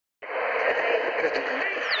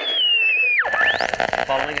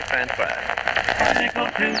Following is transcribed.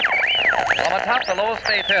 From atop the Lower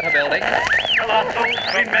State Theatre building. Colossal,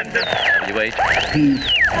 tremendous. WH.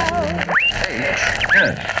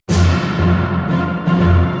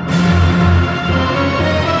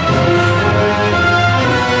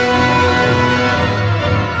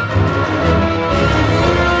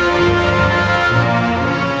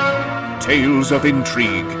 Tales of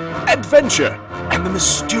intrigue, adventure, and the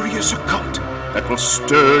mysterious occult that will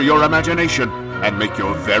stir your imagination and make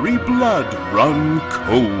your very blood run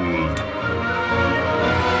cold.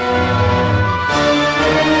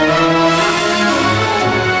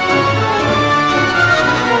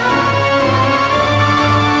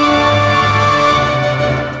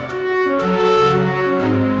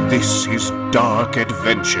 This is Dark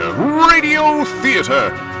Adventure Radio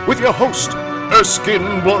Theatre with your host,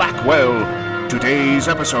 Erskine Blackwell. Today's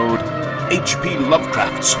episode, H.P.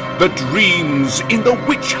 Lovecraft's The Dreams in the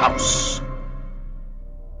Witch House.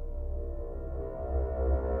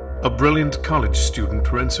 A brilliant college student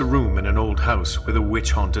rents a room in an old house with a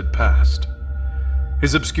witch-haunted past.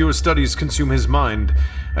 His obscure studies consume his mind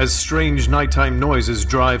as strange nighttime noises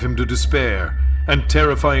drive him to despair and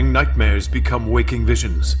terrifying nightmares become waking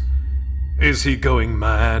visions. Is he going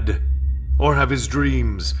mad? Or have his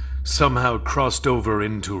dreams somehow crossed over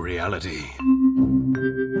into reality?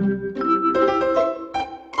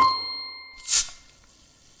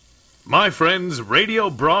 My friends, radio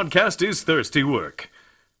broadcast is thirsty work.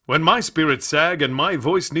 When my spirits sag and my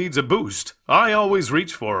voice needs a boost, I always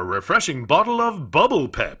reach for a refreshing bottle of Bubble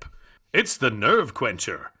Pep. It's the nerve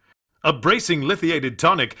quencher. A bracing lithiated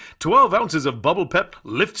tonic, 12 ounces of Bubble Pep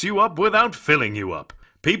lifts you up without filling you up.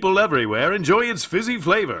 People everywhere enjoy its fizzy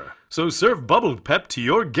flavor, so serve Bubble Pep to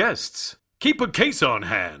your guests. Keep a case on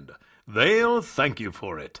hand. They'll thank you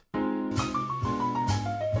for it.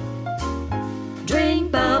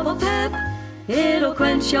 Drink Bubble Pep, it'll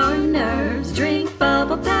quench your nerves. Drink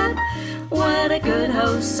Bubble Pep, what a good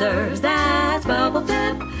host serves. That's Bubble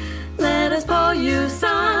Pep, let us pour you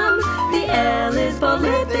some. The L is for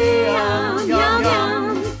lithium, yum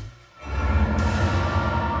yum.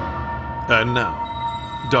 And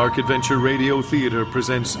now, Dark Adventure Radio Theatre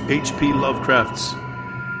presents H.P. Lovecraft's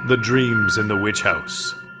The Dreams in the Witch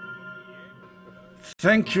House.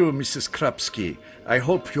 Thank you, Mrs. Krupski. I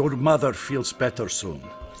hope your mother feels better soon.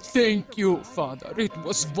 Thank you, Father. It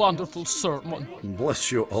was wonderful sermon.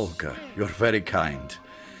 Bless you, Olga. You're very kind.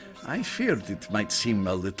 I feared it might seem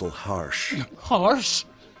a little harsh. Harsh?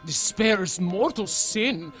 Despair's mortal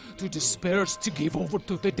sin. To despair is to give over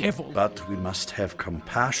to the devil. But we must have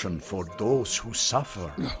compassion for those who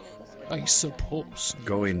suffer. I suppose.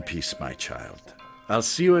 Go in peace, my child. I'll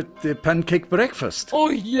see you at the pancake breakfast.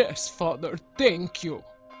 Oh, yes, Father. Thank you.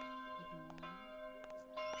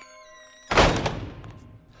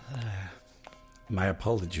 My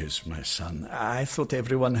apologies, my son. I thought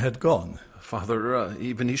everyone had gone. Father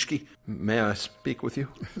Ivanishki, may I speak with you?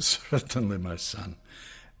 Certainly, my son.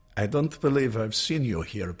 I don't believe I've seen you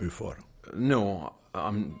here before. No,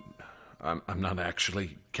 I'm not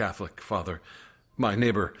actually Catholic, Father. My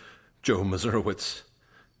neighbor, Joe Mazurowitz,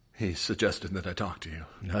 he suggested that I talk to you.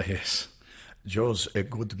 Ah, yes. Joe's a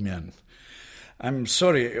good man. I'm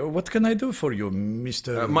sorry. What can I do for you,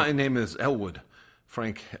 Mr... my name is Elwood.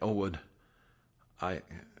 Frank Elwood. I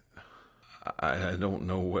don't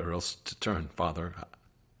know where else to turn, Father.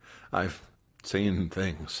 I've seen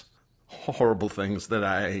things. Horrible things that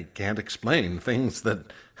I can't explain. Things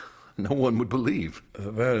that no one would believe.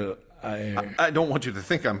 Well, I don't want you to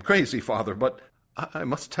think I'm crazy, Father, but I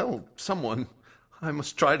must tell someone. I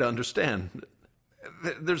must try to understand.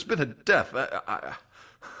 There's been a death.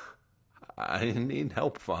 I need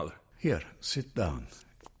help, Father. Here, sit down.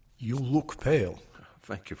 You look pale.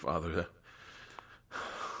 Thank you, Father.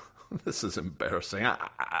 This is embarrassing.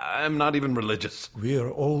 I'm not even religious. We're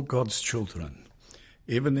all God's children.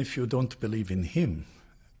 Even if you don't believe in Him,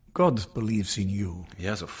 God believes in you. He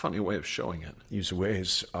has a funny way of showing it. His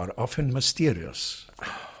ways are often mysterious.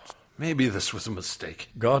 Maybe this was a mistake.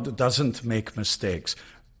 God doesn't make mistakes.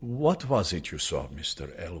 What was it you saw, Mr.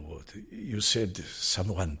 Elwood? You said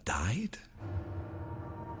someone died?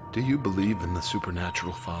 Do you believe in the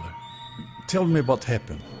supernatural, Father? Tell me what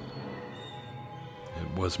happened.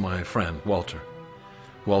 It was my friend,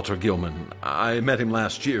 Walter Gilman. I met him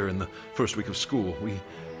last year in the first week of school. We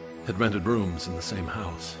had rented rooms in the same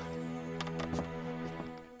house.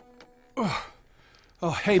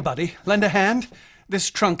 Oh, hey, buddy. Lend a hand? This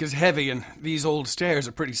trunk is heavy and these old stairs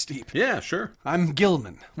are pretty steep. Yeah, sure. I'm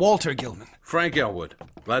Gilman. Walter Gilman. Frank Elwood.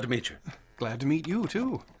 Glad to meet you. Glad to meet you,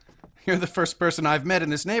 too. You're the first person I've met in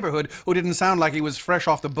this neighborhood who didn't sound like he was fresh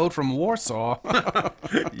off the boat from Warsaw.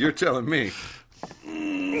 You're telling me.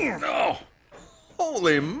 Oh,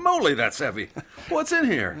 holy moly, that's heavy. What's in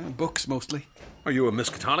here? Books, mostly. Are you a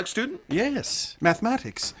Miskatonic student? Yes,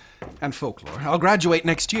 mathematics and folklore. I'll graduate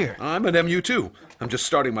next year. I'm at MU too. I'm just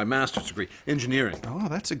starting my master's degree, engineering. Oh,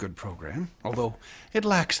 that's a good program, although it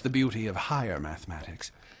lacks the beauty of higher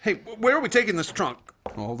mathematics. Hey, where are we taking this trunk?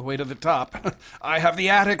 All the way to the top. I have the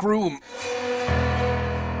attic room.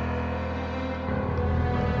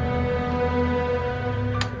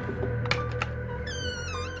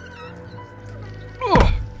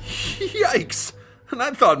 Oh, yikes! And I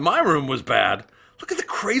thought my room was bad. Look at the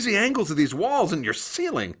crazy angles of these walls and your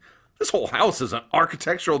ceiling. This whole house is an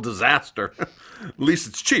architectural disaster. At least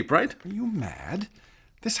it's cheap, right? Are you mad?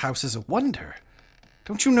 This house is a wonder.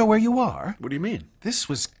 Don't you know where you are? What do you mean? This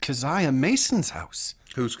was Keziah Mason's house.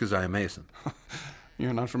 Who's Keziah Mason?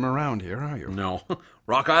 You're not from around here, are you? No.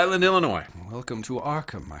 Rock Island, Illinois. Welcome to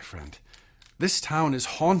Arkham, my friend. This town is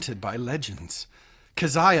haunted by legends.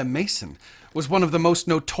 Keziah Mason was one of the most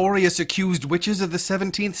notorious accused witches of the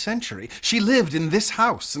 17th century. She lived in this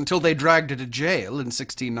house until they dragged her to jail in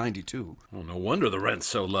 1692. Well, no wonder the rent's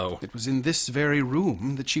so low. It was in this very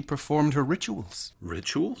room that she performed her rituals.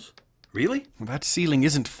 Rituals? Really? Well, that ceiling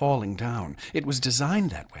isn't falling down. It was designed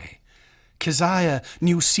that way. Keziah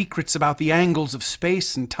knew secrets about the angles of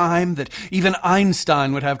space and time that even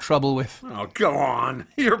Einstein would have trouble with. Oh, go on.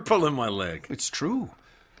 You're pulling my leg. It's true.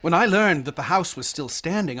 When I learned that the house was still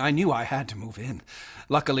standing, I knew I had to move in.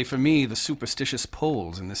 Luckily for me, the superstitious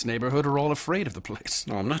Poles in this neighborhood are all afraid of the place.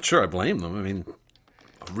 No, I'm not sure I blame them. I mean,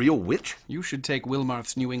 a real witch? You should take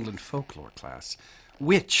Wilmarth's New England folklore class.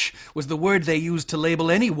 Witch was the word they used to label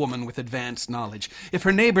any woman with advanced knowledge. If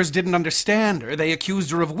her neighbors didn't understand her, they accused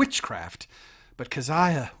her of witchcraft. But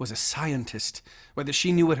Keziah was a scientist, whether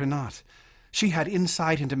she knew it or not. She had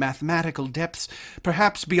insight into mathematical depths,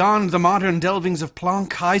 perhaps beyond the modern delvings of Planck,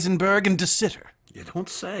 Heisenberg, and De Sitter. You don't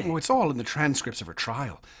say. Oh, it's all in the transcripts of her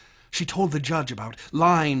trial. She told the judge about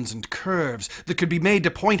lines and curves that could be made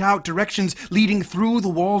to point out directions leading through the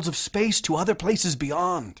walls of space to other places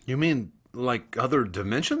beyond. You mean like other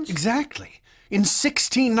dimensions? Exactly. In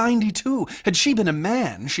 1692, had she been a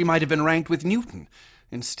man, she might have been ranked with Newton.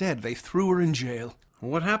 Instead, they threw her in jail.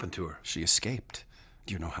 What happened to her? She escaped.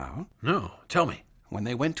 Do you know how? No. Tell me. When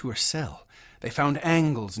they went to her cell, they found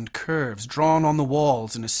angles and curves drawn on the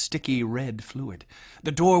walls in a sticky red fluid.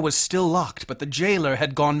 The door was still locked, but the jailer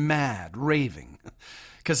had gone mad, raving.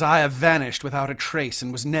 Keziah vanished without a trace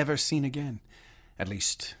and was never seen again. At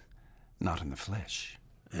least, not in the flesh.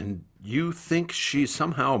 And you think she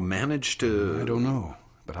somehow managed to... I don't know,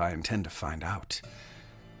 but I intend to find out.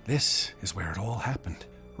 This is where it all happened,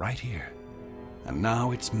 right here. And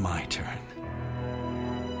now it's my turn.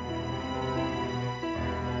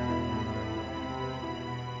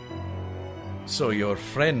 So your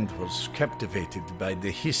friend was captivated by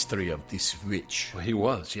the history of this witch. Well, he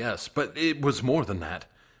was, yes, but it was more than that.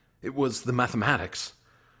 It was the mathematics.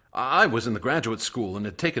 I was in the graduate school and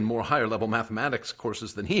had taken more higher-level mathematics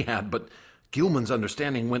courses than he had, but Gilman's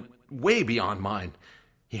understanding went way beyond mine.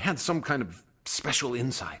 He had some kind of special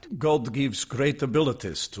insight. God gives great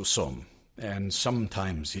abilities to some, and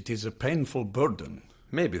sometimes it is a painful burden.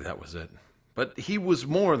 Maybe that was it. But he was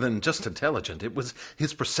more than just intelligent. It was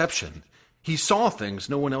his perception. He saw things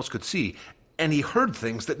no one else could see, and he heard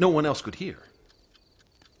things that no one else could hear.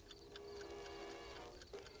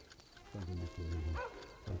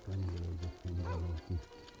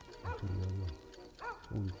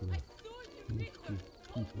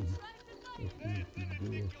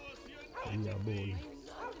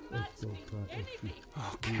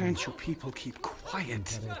 Oh, can't you people keep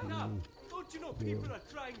quiet? Don't you know people are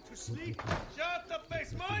trying to sleep? Shut the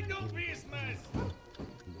face, mind your business!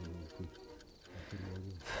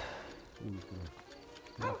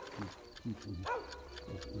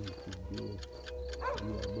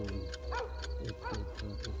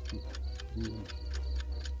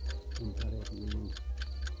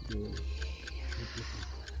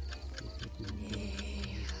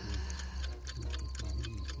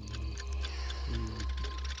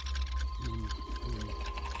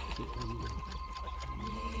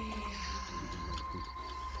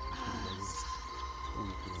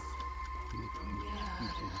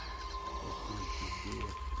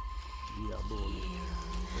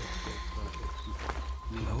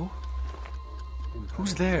 Hello?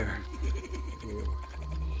 Who's there?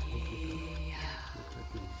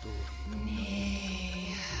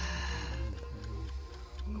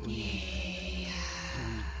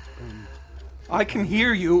 I can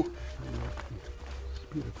hear you.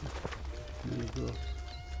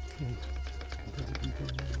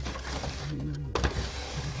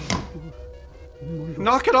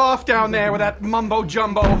 Knock it off down there with that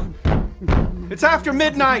mumbo-jumbo. It's after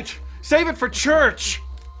midnight. Save it for church.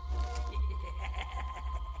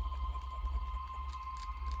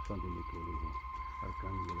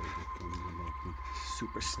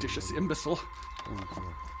 Superstitious imbecile.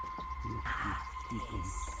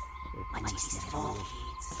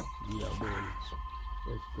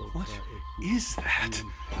 What is that?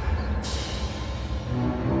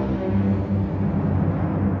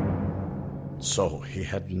 So he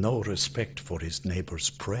had no respect for his neighbor's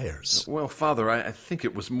prayers. Well, Father, I think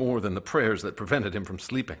it was more than the prayers that prevented him from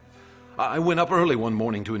sleeping. I went up early one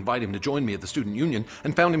morning to invite him to join me at the student union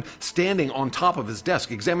and found him standing on top of his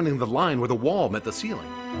desk, examining the line where the wall met the ceiling.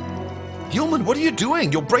 Gilman, what are you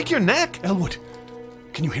doing? You'll break your neck. Elwood,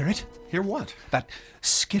 can you hear it? Hear what? That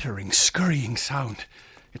skittering, scurrying sound.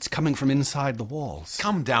 It's coming from inside the walls.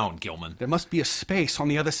 Come down, Gilman. There must be a space on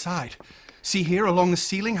the other side. See here along the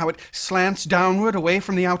ceiling how it slants downward away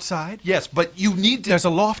from the outside? Yes, but you need to... There's a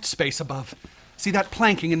loft space above. See that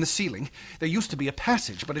planking in the ceiling? There used to be a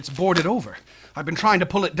passage, but it's boarded over. I've been trying to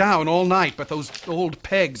pull it down all night, but those old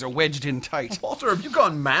pegs are wedged in tight. Walter, have you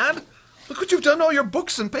gone mad? Look what you've done to all your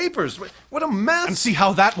books and papers. What a mess. And see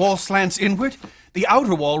how that wall slants inward? The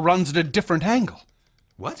outer wall runs at a different angle.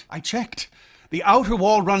 What? I checked. The outer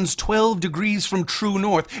wall runs 12 degrees from true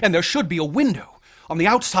north, and there should be a window. On the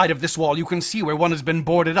outside of this wall, you can see where one has been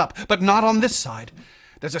boarded up, but not on this side.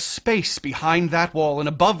 There's a space behind that wall and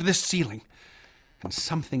above this ceiling. And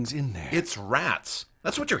something's in there. It's rats.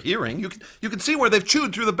 That's what you're hearing. You can see where they've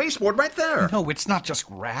chewed through the baseboard right there. No, it's not just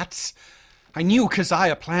rats. I knew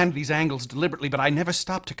Keziah planned these angles deliberately, but I never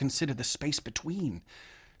stopped to consider the space between.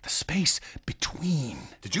 The space between.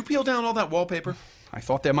 Did you peel down all that wallpaper? I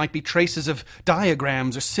thought there might be traces of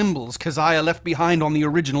diagrams or symbols Keziah left behind on the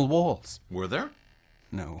original walls. Were there?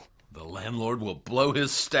 No. The landlord will blow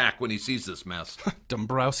his stack when he sees this mess.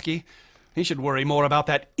 Dombrowski? He should worry more about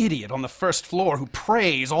that idiot on the first floor who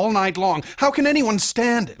prays all night long. How can anyone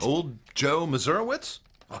stand it? Old Joe Mazurowitz?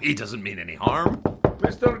 Oh, he doesn't mean any harm.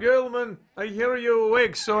 Mr. Gilman, I hear you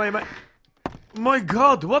awake, so I might... My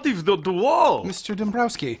God, what is the wall? Mr.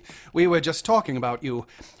 Dombrowski, we were just talking about you.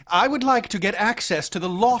 I would like to get access to the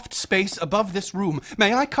loft space above this room.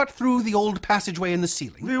 May I cut through the old passageway in the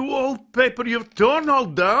ceiling? The wallpaper you've torn all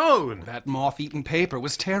down. That moth-eaten paper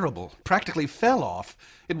was terrible. Practically fell off.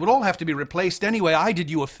 It would all have to be replaced anyway. I did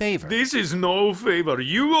you a favor. This is no favor.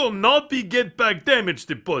 You will not be get back damage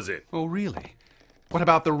deposit. Oh, really? What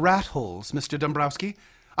about the rat holes, Mr. Dombrowski?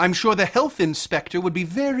 I'm sure the health inspector would be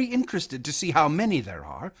very interested to see how many there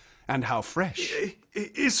are and how fresh.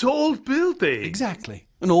 It's old building. Exactly.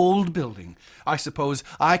 An old building. I suppose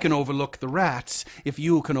I can overlook the rats if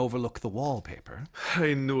you can overlook the wallpaper.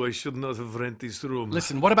 I knew I should not have rented this room.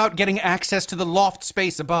 Listen, what about getting access to the loft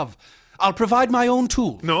space above? I'll provide my own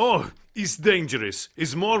tools. No, it's dangerous.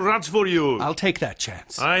 It's more rats for you. I'll take that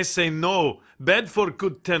chance. I say no. Bad for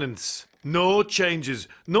good tenants. No changes.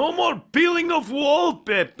 No more peeling of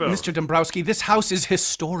wallpaper. Mr. Dombrowski, this house is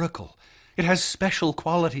historical. It has special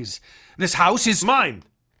qualities. This house is... Mine.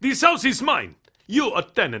 This house is mine. You a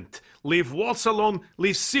tenant. Leave walls alone,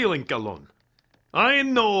 leave ceiling alone. I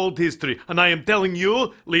know old history, and I am telling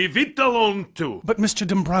you, leave it alone too. But Mr.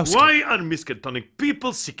 Dombrowski... Why are miskatonic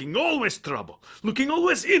people seeking always trouble, looking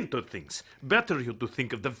always into things? Better you to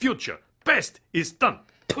think of the future. Past is done.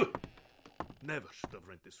 Never should have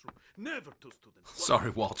rented this room. Never to students.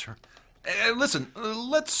 Sorry, Walter. Listen,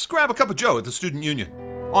 let's grab a cup of Joe at the student union.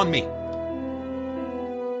 On me.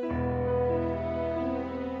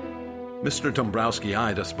 Mr. Dombrowski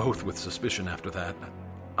eyed us both with suspicion after that.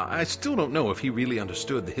 I still don't know if he really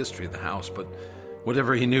understood the history of the house, but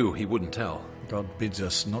whatever he knew, he wouldn't tell. God bids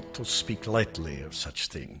us not to speak lightly of such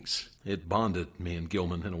things. It bonded me and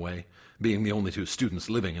Gilman in a way, being the only two students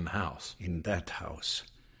living in the house. In that house.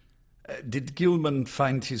 Did Gilman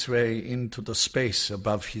find his way into the space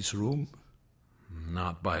above his room?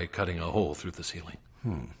 Not by cutting a hole through the ceiling.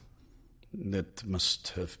 That must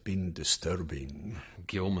have been disturbing.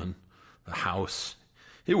 Gilman, the house,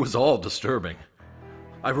 it was all disturbing.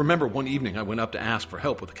 I remember one evening I went up to ask for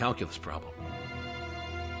help with a calculus problem.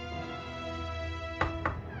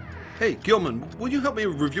 Hey, Gilman, will you help me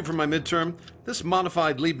review for my midterm? This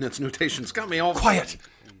modified Leibniz notation's got me all... Quiet!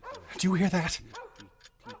 Do you hear that?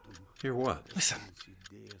 Hear what? Listen.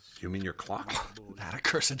 You mean your clock? That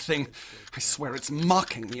accursed thing. I swear it's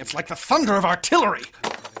mocking me. It's like the thunder of artillery.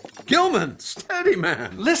 Gilman, steady,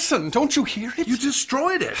 man. Listen, don't you hear it? You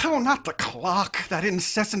destroyed it. Oh, not the clock. That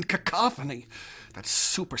incessant cacophony. That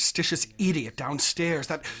superstitious idiot downstairs.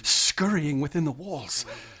 That scurrying within the walls.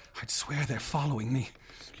 I'd swear they're following me.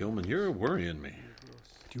 Gilman, you're worrying me.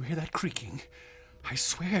 Do you hear that creaking? I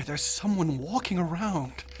swear there's someone walking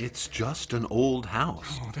around. It's just an old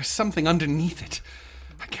house. Oh, there's something underneath it.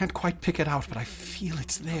 I can't quite pick it out, but I feel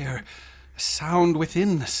it's there. A sound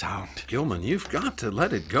within the sound. Gilman, you've got to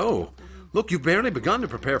let it go. Look, you've barely begun to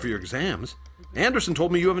prepare for your exams. Anderson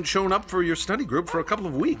told me you haven't shown up for your study group for a couple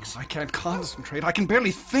of weeks. I can't concentrate. I can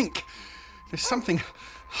barely think. There's something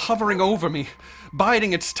hovering over me,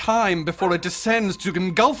 biding its time before it descends to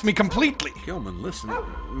engulf me completely. Gilman, listen,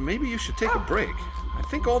 maybe you should take a break. I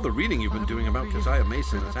think all the reading you've been doing about Keziah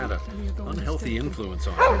Mason has had an unhealthy influence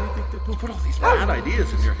on you. You put all these bad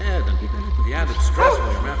ideas in your head, and the added stress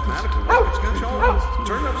while your mathematical work, it's got you all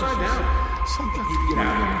turned upside down. Something.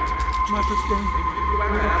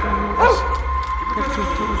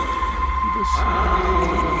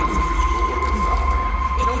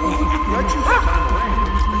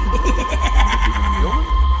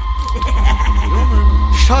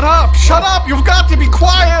 Shut up! Shut up! You've got to be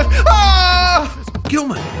quiet! Ah!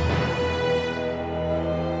 Gilman!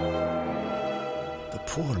 The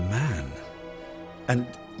poor man. And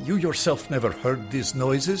you yourself never heard these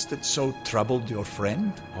noises that so troubled your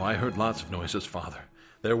friend? Oh, I heard lots of noises, Father.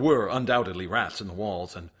 There were undoubtedly rats in the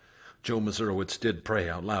walls, and Joe Mazurowitz did pray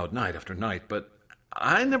out loud night after night, but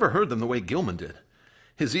I never heard them the way Gilman did.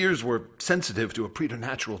 His ears were sensitive to a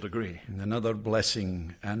preternatural degree. Another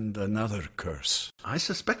blessing and another curse. I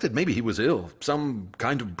suspected maybe he was ill, some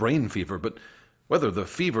kind of brain fever, but whether the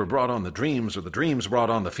fever brought on the dreams or the dreams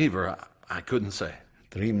brought on the fever, I couldn't say.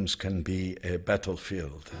 Dreams can be a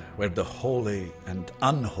battlefield where the holy and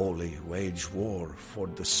unholy wage war for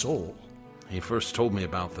the soul. He first told me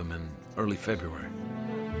about them in early February.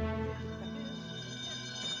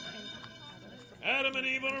 Adam and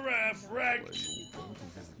Eve on a raft, wrecked.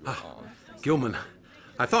 Gilman,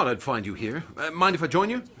 I thought I'd find you here. Mind if I join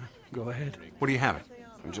you? Go ahead. What are you having?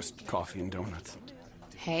 Just coffee and donuts.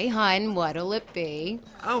 Hey, hon, what'll it be?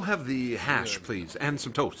 I'll have the hash, please, and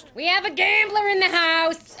some toast. We have a gambler in the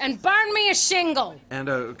house, and burn me a shingle. And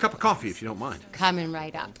a cup of coffee, if you don't mind. Coming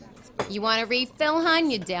right up. You want a refill, hon?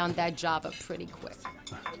 You downed that Java pretty quick.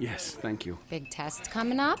 Yes, thank you. Big test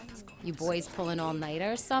coming up? You boys pulling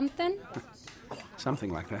all-nighter or something?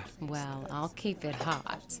 Something like that. Well, I'll keep it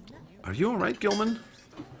hot. Are you all right, Gilman?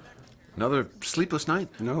 Another sleepless night?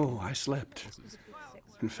 No, I slept.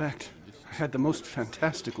 In fact, I had the most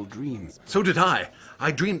fantastical dream. So did I.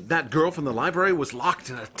 I dreamed that girl from the library was locked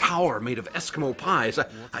in a tower made of Eskimo pies.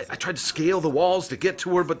 I tried to scale the walls to get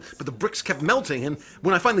to her, but the bricks kept melting, and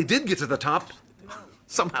when I finally did get to the top,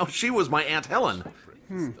 somehow she was my Aunt Helen.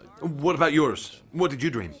 What about yours? What did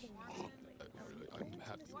you dream?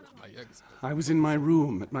 I was in my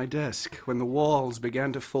room at my desk when the walls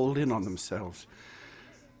began to fold in on themselves.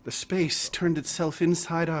 The space turned itself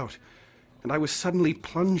inside out, and I was suddenly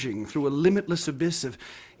plunging through a limitless abyss of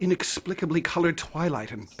inexplicably colored twilight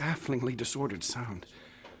and bafflingly disordered sound.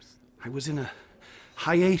 I was in a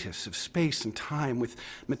hiatus of space and time with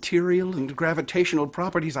material and gravitational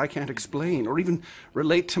properties I can't explain or even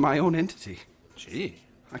relate to my own entity. Gee.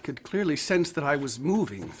 I could clearly sense that I was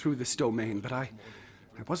moving through this domain, but I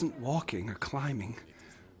wasn't walking or climbing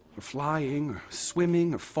or flying or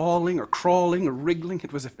swimming or falling or crawling or wriggling.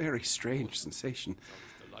 It was a very strange sensation.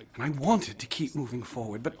 And I wanted to keep moving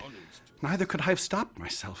forward, but neither could I have stopped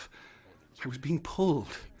myself. I was being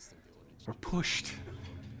pulled or pushed.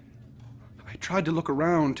 I tried to look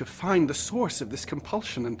around to find the source of this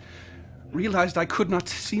compulsion and realized I could not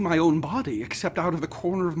see my own body except out of the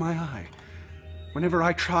corner of my eye. Whenever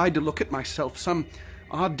I tried to look at myself, some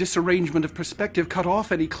odd disarrangement of perspective cut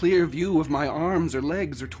off any clear view of my arms or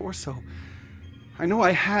legs or torso. I know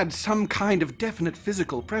I had some kind of definite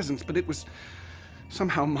physical presence, but it was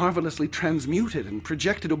somehow marvelously transmuted and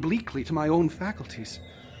projected obliquely to my own faculties.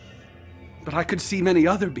 But I could see many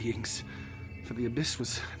other beings, for the abyss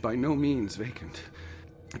was by no means vacant.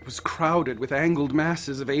 It was crowded with angled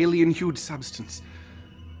masses of alien-hued substance.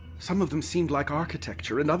 Some of them seemed like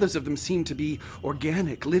architecture, and others of them seemed to be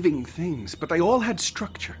organic, living things, but they all had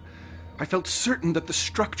structure. I felt certain that the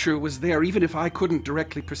structure was there, even if I couldn't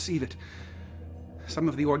directly perceive it. Some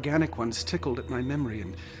of the organic ones tickled at my memory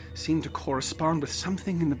and seemed to correspond with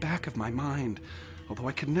something in the back of my mind, although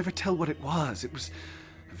I could never tell what it was. It was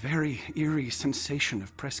a very eerie sensation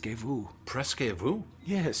of presque-vu. Presque-vu?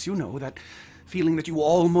 Yes, you know, that feeling that you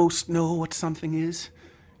almost know what something is.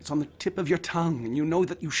 It's on the tip of your tongue, and you know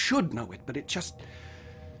that you should know it, but it just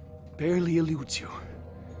barely eludes you.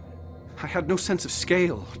 I had no sense of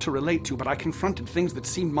scale to relate to, but I confronted things that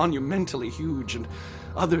seemed monumentally huge, and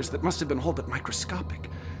others that must have been all but microscopic.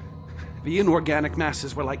 The inorganic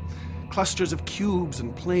masses were like clusters of cubes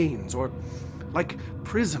and planes, or like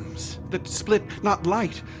prisms that split not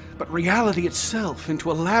light, but reality itself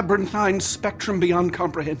into a labyrinthine spectrum beyond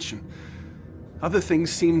comprehension. Other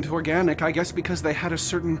things seemed organic, I guess, because they had a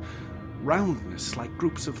certain roundness, like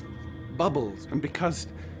groups of bubbles, and because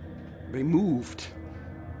they moved.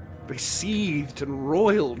 They seethed and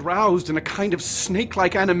roiled, roused in a kind of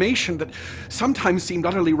snake-like animation that sometimes seemed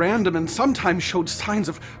utterly random and sometimes showed signs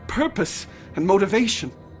of purpose and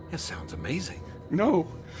motivation. It sounds amazing. No,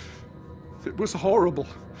 it was horrible.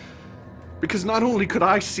 Because not only could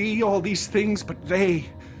I see all these things, but they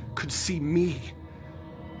could see me.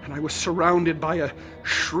 And I was surrounded by a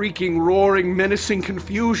shrieking, roaring, menacing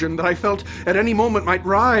confusion that I felt at any moment might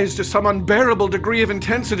rise to some unbearable degree of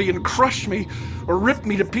intensity and crush me or rip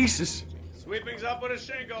me to pieces. Sweepings up with a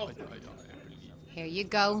shingle. Here you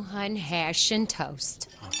go, hun. Hash and toast.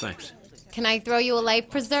 Oh, thanks. Can I throw you a life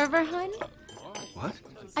preserver, hun? What?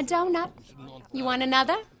 A donut. You want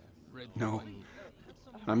another? No,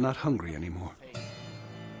 I'm not hungry anymore.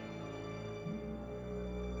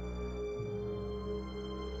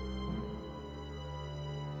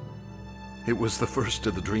 It was the first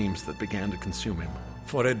of the dreams that began to consume him.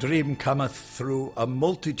 For a dream cometh through a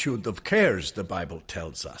multitude of cares, the Bible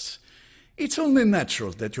tells us. It's only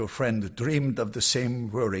natural that your friend dreamed of the same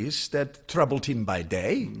worries that troubled him by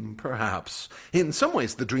day. Perhaps. In some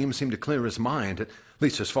ways, the dream seemed to clear his mind, at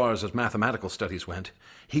least as far as his mathematical studies went.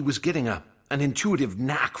 He was getting an intuitive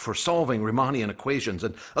knack for solving Riemannian equations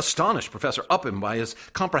and astonished Professor Upham by his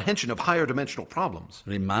comprehension of higher dimensional problems.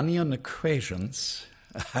 Riemannian equations?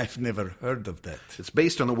 I've never heard of that. It's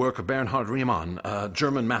based on the work of Bernhard Riemann, a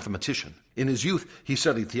German mathematician. In his youth, he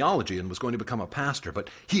studied theology and was going to become a pastor, but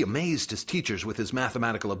he amazed his teachers with his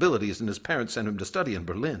mathematical abilities, and his parents sent him to study in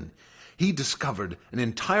Berlin. He discovered an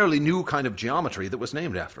entirely new kind of geometry that was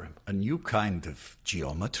named after him. A new kind of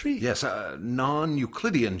geometry? Yes, a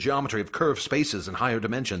non-Euclidean geometry of curved spaces and higher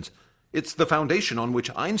dimensions. It's the foundation on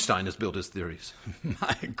which Einstein has built his theories.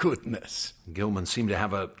 My goodness. Gilman seemed to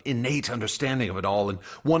have an innate understanding of it all, and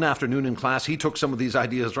one afternoon in class he took some of these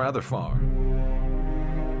ideas rather far.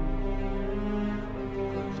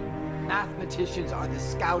 Mathematicians are the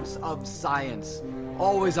scouts of science,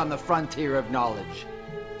 always on the frontier of knowledge.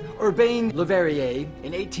 Urbain Le Verrier,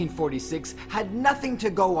 in 1846, had nothing to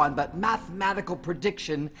go on but mathematical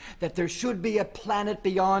prediction that there should be a planet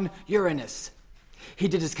beyond Uranus. He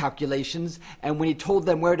did his calculations, and when he told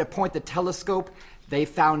them where to point the telescope, they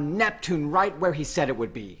found Neptune right where he said it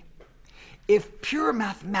would be. If pure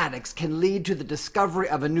mathematics can lead to the discovery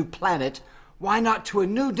of a new planet, why not to a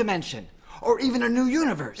new dimension, or even a new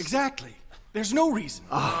universe? Exactly. There's no reason.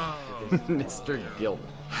 Oh, Mr. Gilman.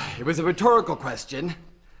 It was a rhetorical question,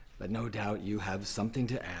 but no doubt you have something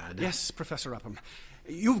to add. Yes, Professor Upham.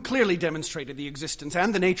 You've clearly demonstrated the existence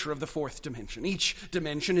and the nature of the fourth dimension. Each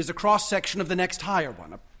dimension is a cross-section of the next higher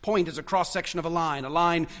one. A point is a cross-section of a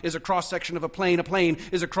line is a cross-section of a plane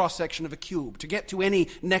is a cross-section of a cube. To get to any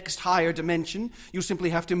next higher dimension, you simply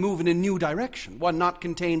have to move in a new direction, one not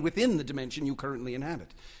contained within the dimension you currently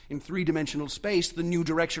inhabit. In three-dimensional space, the new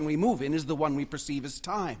direction we move in is the one we perceive as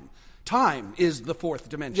time. Time is the fourth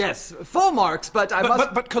dimension. Yes, full marks, but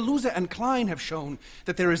But Kaluza and Klein have shown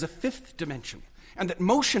that there is a fifth dimension, and that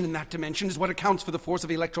motion in that dimension is what accounts for the force of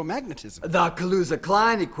electromagnetism. The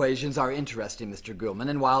Kaluza-Klein equations are interesting, Mr. Gilman,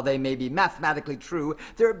 and while they may be mathematically true,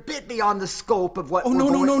 they're a bit beyond the scope of what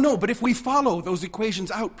No. But if we follow those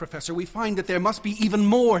equations out, Professor, we find that there must be even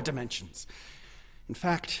more dimensions. In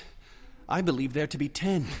fact, I believe there to be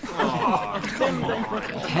 10. 10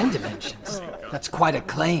 dimensions? That's quite a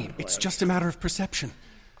claim. It's just a matter of perception.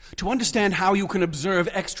 To understand how you can observe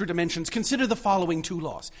extra dimensions, consider the following two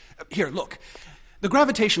laws. Here, look. The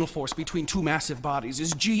gravitational force between two massive bodies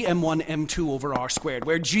is g m1 m2 over r squared,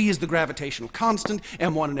 where g is the gravitational constant,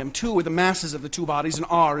 m1 and m2 are the masses of the two bodies, and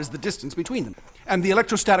r is the distance between them. And the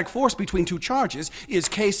electrostatic force between two charges is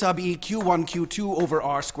k sub e q1 q2 over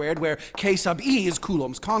r squared, where k sub e is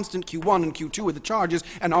Coulomb's constant, q1 and q2 are the charges,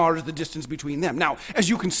 and r is the distance between them. Now, as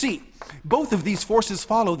you can see, both of these forces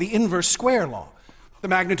follow the inverse square law. The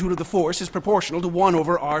magnitude of the force is proportional to 1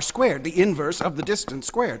 over r squared, the inverse of the distance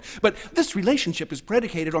squared. But this relationship is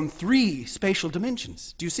predicated on 3 spatial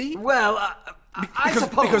dimensions. Do you see? Well, I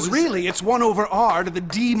suppose... Because really, it's 1 over r to the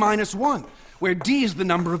d minus 1, where d is the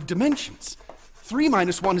number of dimensions. 3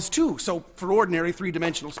 minus 1 is 2, so for ordinary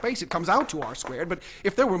three-dimensional space, it comes out to r squared. But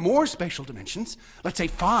if there were more spatial dimensions, let's say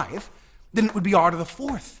 5, then it would be r to the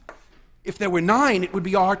 4th. If there were 9, it would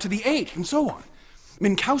be r to the 8th, and so on.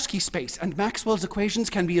 Minkowski space and Maxwell's equations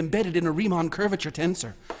can be embedded in a Riemann curvature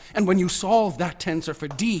tensor. And when you solve that tensor for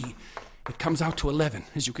D, it comes out to 11,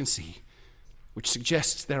 as you can see. which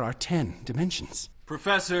suggests there are 10 dimensions.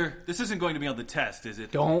 Professor, this isn't going to be on the test, is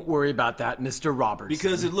it? Don't worry about that, Mr. Robertson.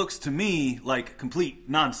 Because it looks to me like complete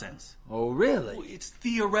nonsense. Oh, really? It's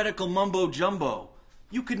theoretical mumbo-jumbo.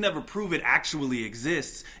 You could never prove it actually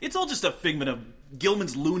exists. It's all just a figment of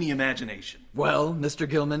Gilman's loony imagination. Well, Mr.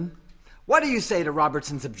 Gilman, what do you say to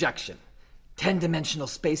Robertson's objection? 10-dimensional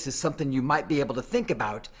space is something you might be able to think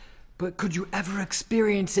about, but could you ever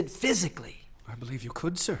experience it physically? I believe you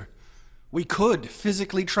could, sir. We could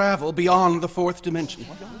physically travel beyond the 4th dimension.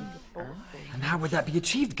 And how would that be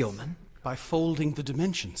achieved, Gilman? By folding the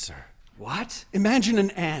dimensions, sir. What? Imagine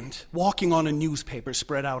an ant walking on a newspaper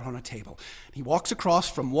spread out on a table. He walks across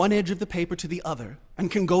from one edge of the paper to the other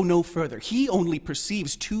and can go no further. He only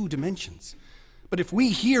perceives 2 dimensions. But if we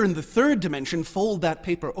here in the 3rd dimension fold that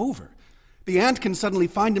paper over, the ant can suddenly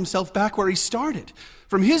find himself back where he started.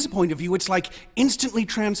 From his point of view, it's like instantly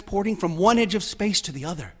transporting from one edge of space to the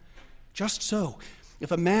other. Just so,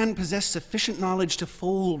 if a man possessed sufficient knowledge to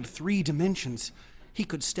fold 3 dimensions, he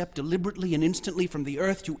could step deliberately and instantly from the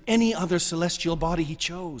earth to any other celestial body he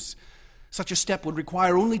chose. Such a step would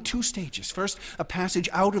require only 2 stages. First, a passage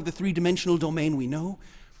out of the 3-dimensional domain we know,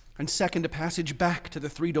 and second, a passage back to the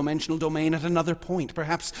 3-dimensional domain at another point,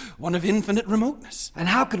 perhaps one of infinite remoteness. And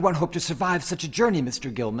how could one hope to survive such a journey,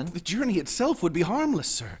 Mr. Gilman? The journey itself would be harmless,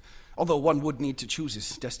 sir, although one would need to choose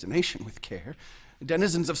his destination with care.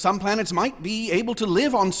 Denizens of some planets might be able to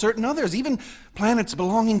live on certain others, even planets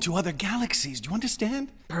belonging to other galaxies. Do you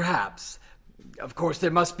understand? Perhaps. Of course,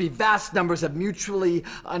 there must be vast numbers of mutually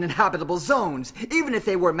uninhabitable zones, even if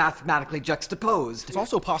they were mathematically juxtaposed. It's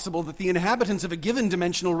also possible that the inhabitants of a given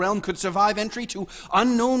dimensional realm could survive entry to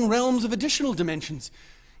unknown realms of additional dimensions,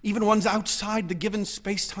 even ones outside the given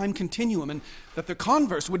space-time continuum, and that the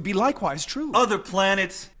converse would be likewise true. Other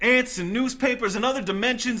planets, ants and newspapers and other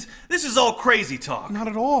dimensions, this is all crazy talk. Not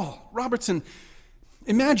at all. Robertson,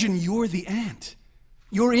 imagine you're the ant.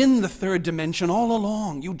 You're in the 3rd dimension all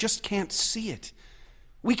along. You just can't see it.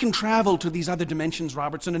 We can travel to these other dimensions,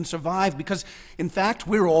 Robertson, and survive because, in fact,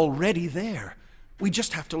 we're already there. We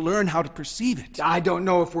just have to learn how to perceive it. I don't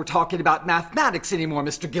know if we're talking about mathematics anymore,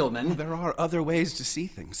 Mr. Gilman. Well, there are other ways to see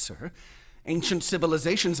things, sir. Ancient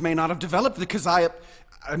civilizations may not have developed the Kaluza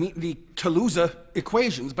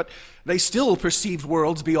equations, but they still perceived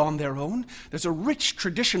worlds beyond their own. There's a rich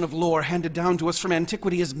tradition of lore handed down to us from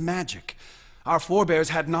antiquity as magic. Our forebears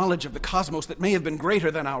had knowledge of the cosmos that may have been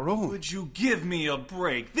greater than our own. Would you give me a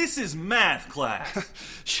break? This is math class.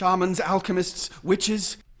 Shamans, alchemists,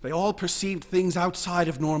 witches, they all perceived things outside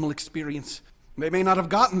of normal experience. They may not have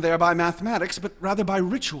gotten there by mathematics, but rather by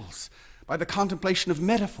rituals, by the contemplation of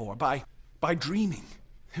metaphor, by dreaming.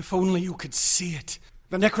 If only you could see it.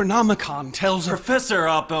 The Necronomicon tells of... Professor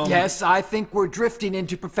Upham. Yes, I think we're drifting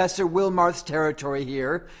into Professor Wilmarth's territory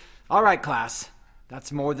here. All right, class.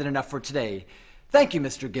 That's more than enough for today. Thank you,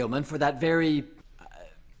 Mr. Gilman, for that very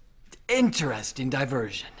interesting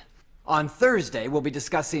diversion. On Thursday, we'll be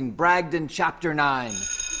discussing Bragdon Chapter 9.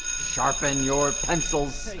 Sharpen your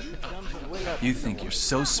pencils. You think you're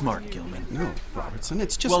so smart, Gilman. No, Robertson,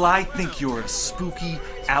 it's just... Well, I think you're a spooky,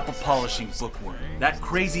 apple-polishing bookworm. That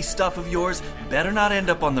crazy stuff of yours better not end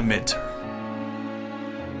up on the midterm.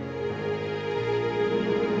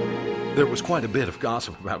 There was quite a bit of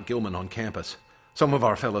gossip about Gilman on campus. Some of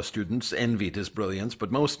our fellow students envied his brilliance,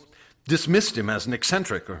 but most dismissed him as an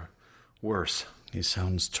eccentric, or worse. He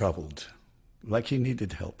sounds troubled, like he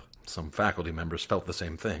needed help. Some faculty members felt the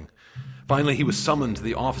same thing. Finally, he was summoned to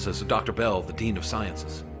the offices of Dr. Bell, the Dean of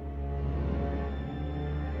Sciences.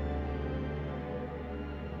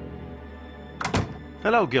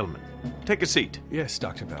 Hello, Gilman. Take a seat. Yes,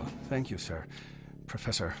 Dr. Bell. Thank you, sir.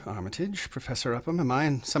 Professor Armitage, Professor Upham, am I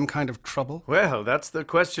in some kind of trouble? Well, that's the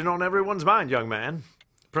question on everyone's mind, young man.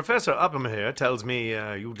 Professor Upham here tells me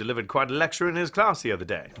you delivered quite a lecture in his class the other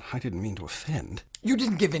day. I didn't mean to offend. You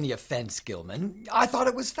didn't give any offense, Gilman. I thought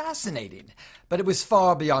it was fascinating, but it was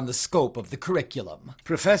far beyond the scope of the curriculum.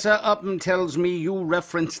 Professor Upham tells me you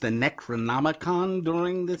referenced the Necronomicon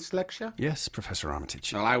during this lecture? Yes, Professor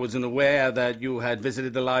Armitage. Well, I wasn't aware that you had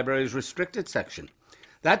visited the library's restricted section.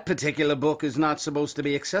 That particular book is not supposed to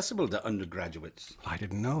be accessible to undergraduates. I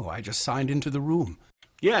didn't know. I just signed into the room.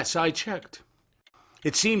 Yes, I checked.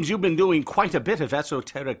 It seems you've been doing quite a bit of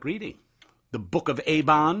esoteric reading. The Book of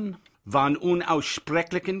Eban, von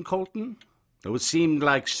Unaussprechlichen Kulten. Those seemed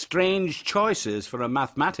like strange choices for a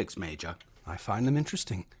mathematics major. I find them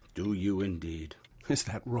interesting. Do you indeed? Is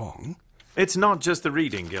that wrong? It's not just the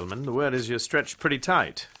reading, Gilman. The word is you're stretched pretty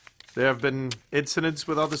tight. There have been incidents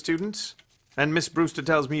with other students, and Miss Brewster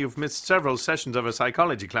tells me you've missed several sessions of her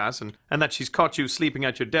psychology class and that she's caught you sleeping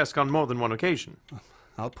at your desk on more than one occasion.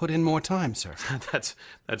 I'll put in more time, sir.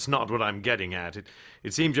 That's not what I'm getting at.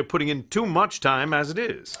 It seems you're putting in too much time as it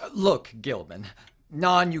is. Look, Gilman,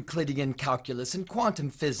 non-Euclidean calculus and quantum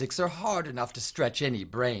physics are hard enough to stretch any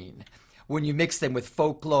brain. When you mix them with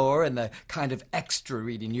folklore and the kind of extra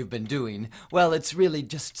reading you've been doing, well, it's really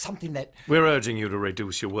just something that... We're urging you to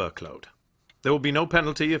reduce your workload. There will be no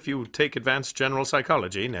penalty if you take advanced general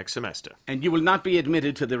psychology next semester. And you will not be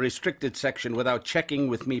admitted to the restricted section without checking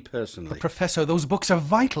with me personally. But, Professor, those books are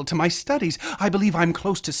vital to my studies. I believe I'm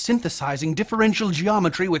close to synthesizing differential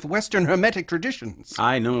geometry with Western Hermetic traditions.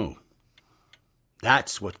 I know.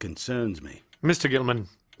 That's what concerns me. Mr. Gilman,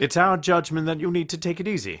 it's our judgment that you need to take it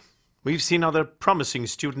easy. We've seen other promising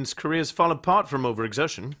students' careers fall apart from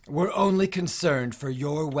overexertion. We're only concerned for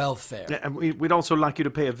your welfare. And we'd also like you to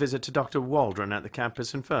pay a visit to Dr. Waldron at the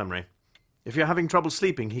campus infirmary. If you're having trouble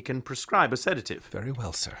sleeping, he can prescribe a sedative. Very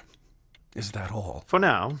well, sir. Is that all? For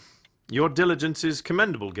now. Your diligence is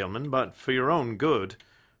commendable, Gilman, but for your own good,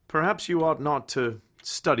 perhaps you ought not to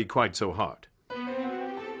study quite so hard.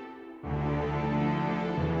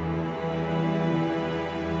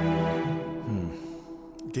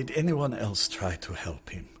 Did anyone else try to help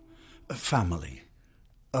him? A family?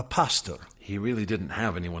 A pastor? He really didn't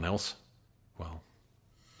have anyone else. Well,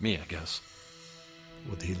 me, I guess.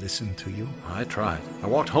 Would he listen to you? I tried. I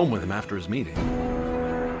walked home with him after his meeting.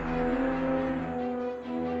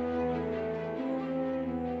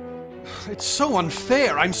 It's so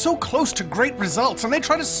unfair. I'm so close to great results, and they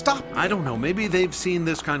try to stop me. I don't know. Maybe they've seen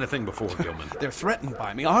this kind of thing before, Gilman. They're threatened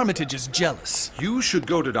by me. Armitage is jealous. You should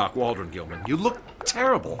go to Doc Waldron, Gilman. You look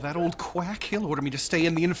terrible. That old quack, he'll order me to stay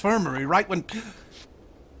in the infirmary right when... Do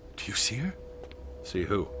you see her? See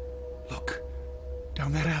who? Look,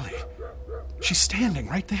 down that alley. She's standing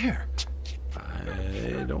right there.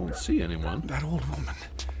 I don't see anyone. That old woman.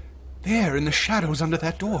 There, in the shadows under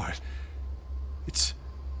that door. It's...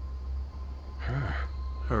 her.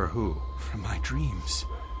 Her who? From my dreams.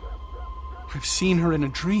 I've seen her in a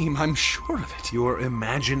dream, I'm sure of it. You're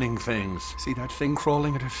imagining things. See that thing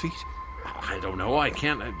crawling at her feet? I don't know, I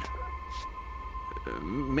can't...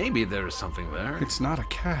 maybe there's something there. It's not a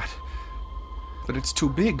cat. But it's too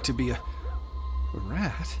big to be a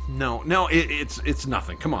rat. No, it's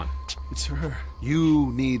nothing. Come on. It's her.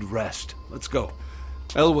 You need rest. Let's go.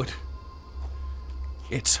 Elwood.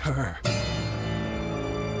 It's her.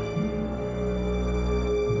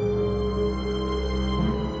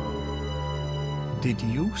 Did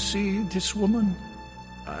you see this woman?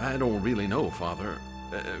 I don't really know, Father.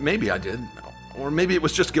 Maybe I did. Or maybe it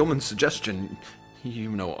was just Gilman's suggestion.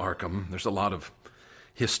 You know Arkham. There's a lot of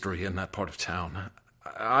history in that part of town.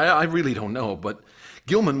 I really don't know, but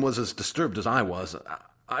Gilman was as disturbed as I was.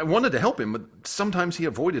 I wanted to help him, but sometimes he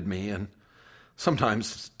avoided me, and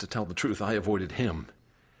sometimes, to tell the truth, I avoided him.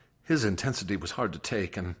 His intensity was hard to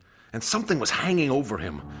take, and something was hanging over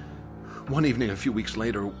him. One evening a few weeks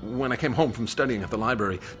later, when I came home from studying at the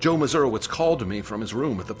library, Joe Mazurowitz called to me from his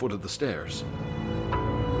room at the foot of the stairs.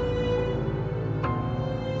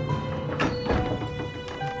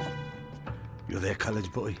 You there, college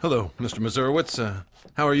boy? Hello, Mr. Mazurowitz.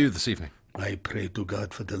 How are you this evening? I pray to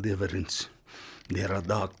God for deliverance. There are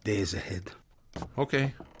dark days ahead.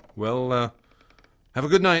 Okay. Well, have a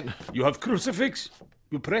good night. You have crucifix?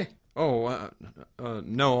 You pray? Oh,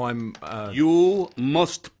 no, I'm, You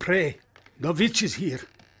must pray. The witch is here.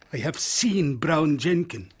 I have seen Brown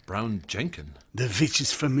Jenkin. Brown Jenkin? The witch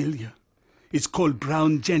is familiar. It's called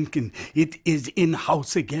Brown Jenkin. It is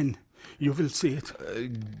in-house again. You will see it.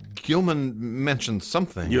 Gilman mentioned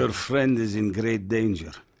something. Your friend is in great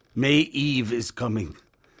danger. May Eve is coming.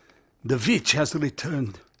 The witch has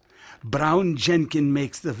returned. Brown Jenkin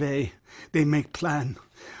makes the way. They make plan.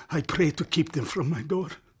 I pray to keep them from my door.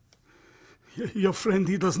 Your friend,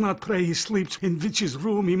 he does not pray. He sleeps in witch's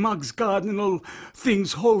room. He mocks God and all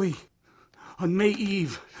things holy. On May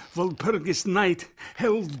Eve, Walpurgis night,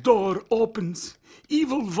 hell's door opens.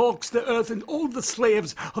 Evil walks the earth, and all the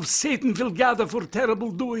slaves of Satan will gather for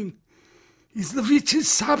terrible doing. It's the witch's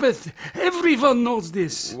Sabbath. Everyone knows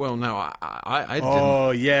this. Well, now, I didn't...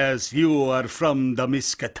 Oh, yes, you are from the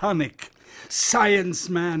Miskatonic. Science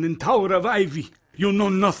man in Tower of Ivy. You know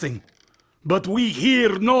nothing. But we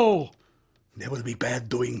here know. There will be bad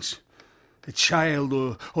doings. A child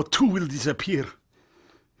or two will disappear.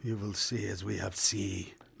 You will see as we have seen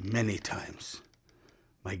many times.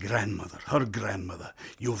 My grandmother, her grandmother,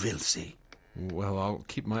 you will see. Well, I'll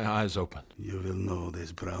keep my eyes open. You will know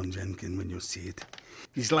this Brown Jenkin when you see it.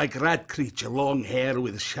 He's like rat creature, long hair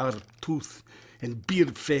with sharp tooth and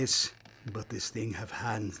beard face. But this thing have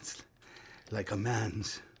hands like a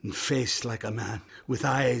man's and face like a man, with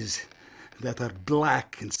eyes that are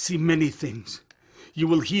black and see many things. You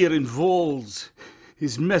will hear in Voles,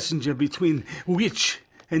 his messenger between witch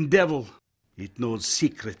and devil. It knows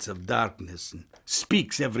secrets of darkness and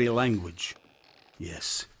speaks every language.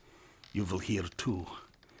 Yes, you will hear too.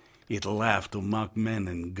 It laugh to mock men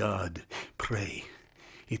and God. Pray.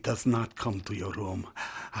 It does not come to your room.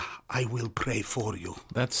 I will pray for you.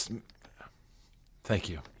 Thank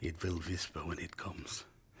you. It will whisper when it comes.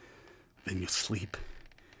 When you sleep,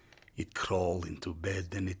 it crawl into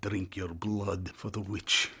bed and it drink your blood. For the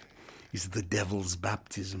witch is the devil's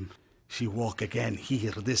baptism. She walk again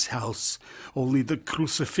here, this house. Only the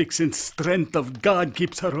crucifix and strength of God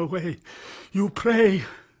keeps her away. You pray.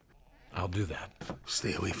 I'll do that.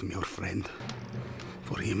 Stay away from your friend.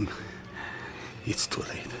 For him, it's too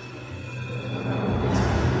late.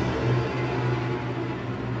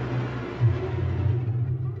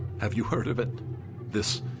 Have you heard of it?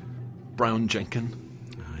 This Brown Jenkin?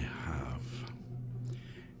 I have.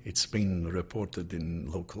 It's been reported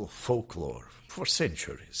in local folklore for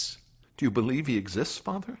centuries. Do you believe he exists,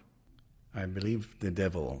 Father? I believe the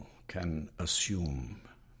devil can assume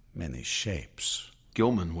many shapes.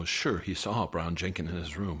 Gilman was sure he saw Brown Jenkin in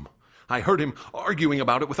his room. I heard him arguing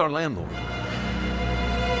about it with our landlord.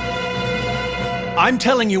 I'm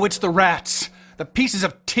telling you, it's the rats. The pieces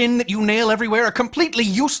of tin that you nail everywhere are completely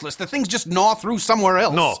useless. The things just gnaw through somewhere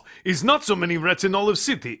else. No, it's not so many rats in Olive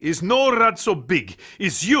City. It's no rat so big.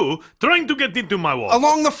 It's you trying to get into my wall.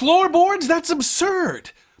 Along the floorboards? That's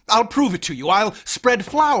absurd. I'll prove it to you. I'll spread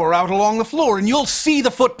flour out along the floor and you'll see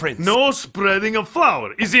the footprints. No spreading of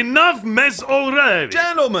flour. Is enough mess already.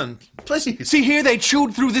 Gentlemen, please. See here, they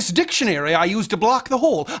chewed through this dictionary I used to block the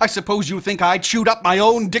hole. I suppose you think I chewed up my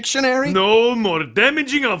own dictionary? No more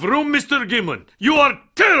damaging of room, Mr. Gimlin. You are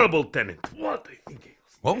terrible tenant. What I think.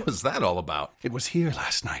 What was that all about? It was here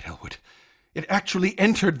last night, Elwood. It actually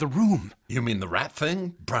entered the room. You mean the rat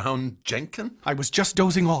thing? Brown Jenkin? I was just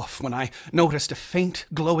dozing off when I noticed a faint,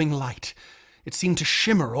 glowing light. It seemed to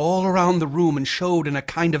shimmer all around the room and showed in a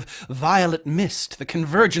kind of violet mist the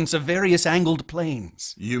convergence of various angled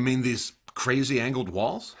planes. You mean these crazy angled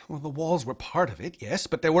walls? Well, the walls were part of it, yes,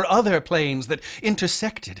 but there were other planes that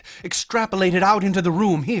intersected, extrapolated out into the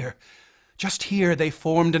room here. Just here they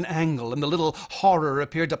formed an angle, and the little horror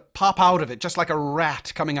appeared to pop out of it, just like a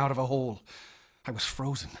rat coming out of a hole. I was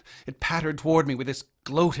frozen. It pattered toward me with this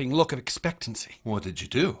gloating look of expectancy. What did you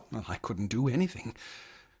do? Well, I couldn't do anything.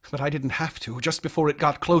 But I didn't have to. Just before it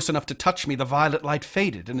got close enough to touch me, the violet light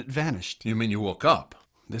faded, and it vanished. You mean you woke up?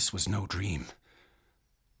 This was no dream.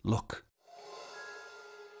 Look.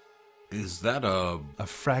 Is that a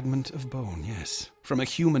fragment of bone, yes. From a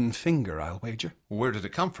human finger, I'll wager. Where did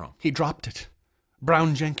it come from? He dropped it.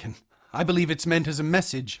 Brown Jenkin. I believe it's meant as a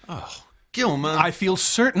message. Oh, Gilman. I feel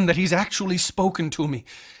certain that he's actually spoken to me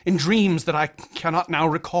in dreams that I cannot now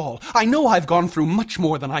recall. I know I've gone through much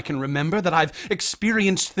more than I can remember, that I've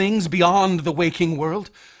experienced things beyond the waking world.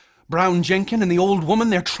 Brown Jenkin and the old woman,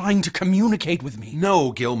 they're trying to communicate with me.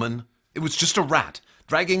 No, Gilman. It was just a rat.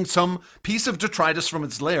 Dragging some piece of detritus from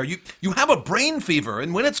its lair. You have a brain fever,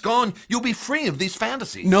 and when it's gone, you'll be free of these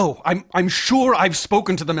fantasies. No, I'm sure I've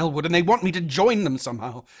spoken to them, Elwood, and they want me to join them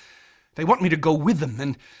somehow. They want me to go with them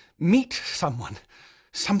and meet someone.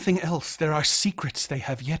 Something else. There are secrets they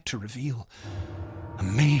have yet to reveal.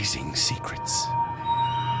 Amazing secrets.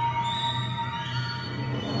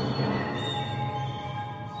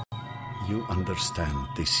 You understand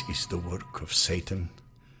this is the work of Satan?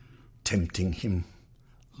 Tempting him?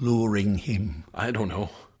 Luring him? I don't know.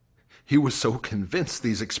 He was so convinced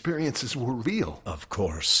these experiences were real. Of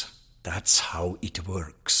course. That's how it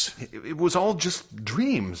works. It was all just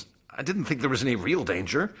dreams. I didn't think there was any real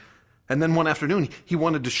danger. And then one afternoon, he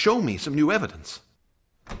wanted to show me some new evidence.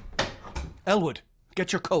 Elwood,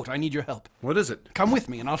 get your coat. I need your help. What is it? Come with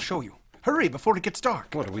me and I'll show you. Hurry before it gets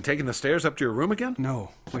dark. What, are we taking the stairs up to your room again? No,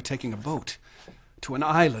 we're taking a boat to an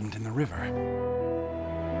island in the river.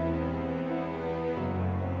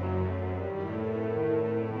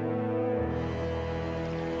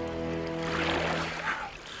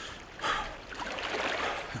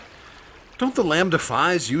 Don't the Lambda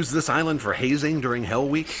Phi's use this island for hazing during Hell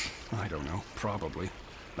Week? I don't know. Probably.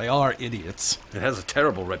 They are idiots. It has a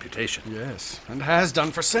terrible reputation. Yes, and has done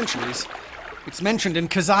for centuries. It's mentioned in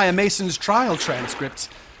Keziah Mason's trial transcripts.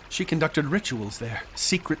 She conducted rituals there.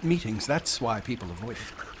 Secret meetings. That's why people avoid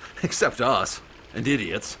it. Except us. And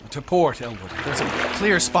idiots. To port, Elwood. There's a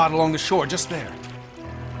clear spot along the shore just there.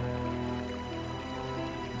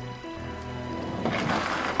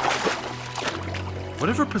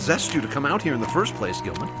 Whatever possessed you to come out here in the first place,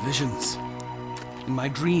 Gilman? Visions. In my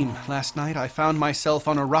dream last night, I found myself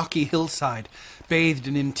on a rocky hillside, bathed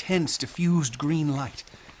in intense, diffused green light.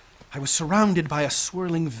 I was surrounded by a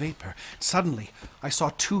swirling vapor. Suddenly, I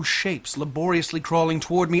saw two shapes laboriously crawling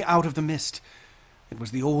toward me out of the mist. It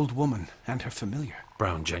was the old woman and her familiar.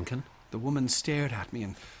 Brown Jenkin? The woman stared at me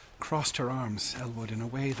and crossed her arms, Elwood, in a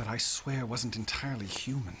way that I swear wasn't entirely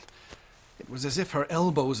human. It was as if her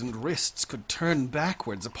elbows and wrists could turn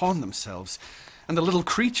backwards upon themselves, and the little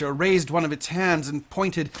creature raised one of its hands and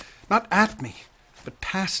pointed not at me, but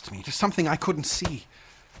past me to something I couldn't see.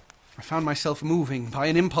 I found myself moving by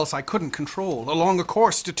an impulse I couldn't control, along a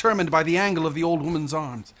course determined by the angle of the old woman's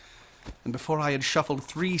arms. And before I had shuffled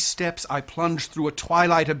 3 steps, I plunged through a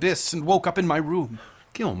twilight abyss and woke up in my room.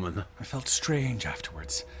 Gilman. I felt strange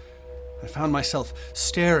afterwards. I found myself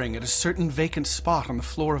staring at a certain vacant spot on the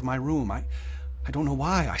floor of my room. I don't know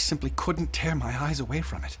why, I simply couldn't tear my eyes away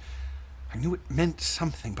from it. I knew it meant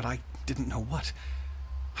something, but I didn't know what.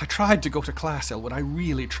 I tried to go to class, Elwood. I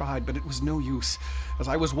really tried, but it was no use. As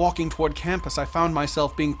I was walking toward campus, I found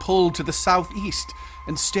myself being pulled to the southeast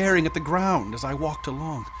and staring at the ground as I walked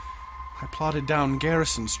along. I plodded down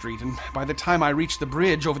Garrison Street, and by the time I reached the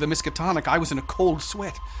bridge over the Miskatonic, I was in a cold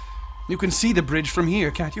sweat. You can see the bridge from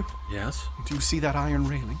here, can't you? Yes. Do you see that iron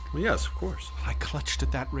railing? Well, yes, of course. I clutched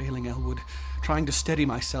at that railing, Elwood, trying to steady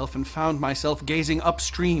myself, and found myself gazing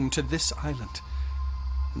upstream to this island.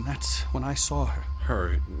 And that's when I saw her.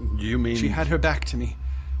 Her? You mean... She had her back to me,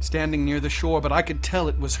 standing near the shore, but I could tell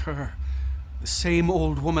it was her. The same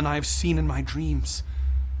old woman I've seen in my dreams.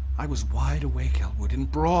 I was wide awake, Elwood, in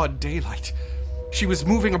broad daylight. She was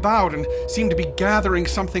moving about and seemed to be gathering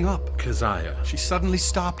something up. Keziah. She suddenly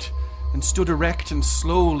stopped and stood erect and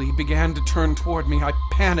slowly began to turn toward me. I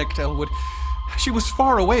panicked, Elwood. She was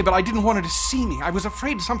far away, but I didn't want her to see me. I was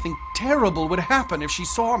afraid something terrible would happen if she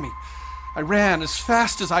saw me. I ran as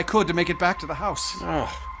fast as I could to make it back to the house.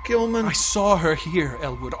 Oh, Gilman. I saw her here,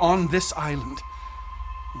 Elwood, on this island.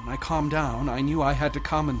 When I calmed down, I knew I had to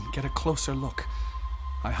come and get a closer look.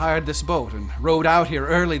 I hired this boat and rowed out here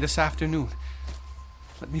early this afternoon.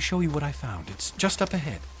 Let me show you what I found. It's just up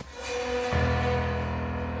ahead.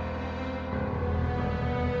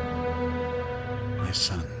 My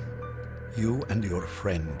son, you and your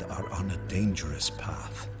friend are on a dangerous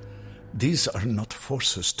path. These are not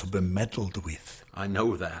forces to be meddled with. I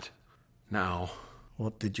know that. Now...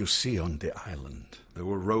 What did you see on the island? There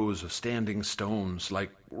were rows of standing stones,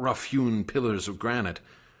 like rough-hewn pillars of granite.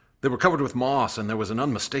 They were covered with moss, and there was an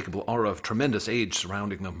unmistakable aura of tremendous age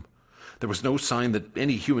surrounding them. There was no sign that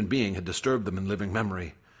any human being had disturbed them in living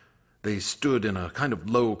memory. They stood in a kind of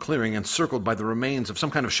low clearing, encircled by the remains of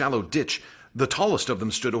some kind of shallow ditch. The tallest of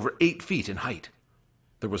them stood over 8 feet in height.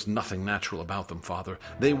 There was nothing natural about them, Father.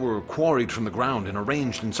 They were quarried from the ground and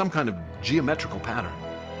arranged in some kind of geometrical pattern.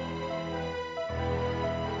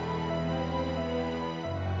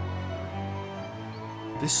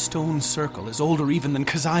 This stone circle is older even than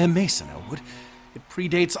Keziah Mason, Elwood. It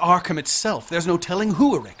predates Arkham itself. There's no telling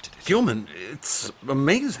who erected it. Gilman, it's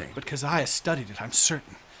amazing. But Keziah studied it, I'm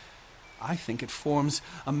certain. I think it forms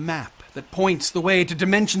a map that points the way to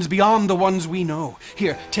dimensions beyond the ones we know.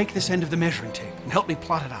 Here, take this end of the measuring tape and help me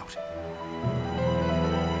plot it out.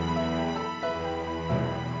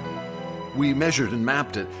 We measured and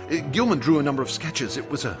mapped it. Gilman drew a number of sketches. It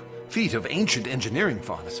was a feat of ancient engineering,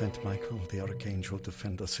 Father. Saint Michael, the Archangel,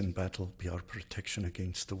 defend us in battle, be our protection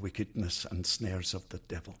against the wickedness and snares of the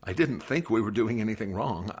devil. I didn't think we were doing anything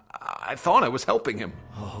wrong. I thought I was helping him.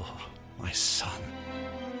 Oh, my son.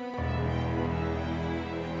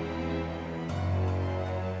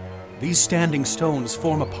 These standing stones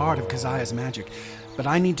form a part of Keziah's magic, but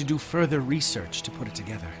I need to do further research to put it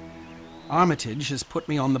together. Armitage has put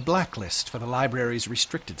me on the blacklist for the library's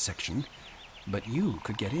restricted section, but you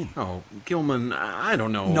could get in. Oh, Gilman, I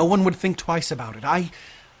don't know. No one would think twice about it. I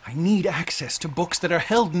need access to books that are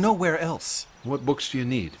held nowhere else. What books do you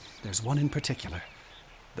need? There's one in particular,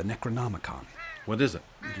 the Necronomicon. What is it?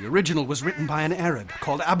 The original was written by an Arab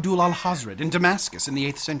called Abdul al-Hazred in Damascus in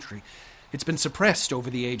the 8th century. It's been suppressed over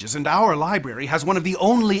the ages, and our library has one of the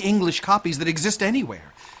only English copies that exist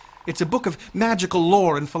anywhere. It's a book of magical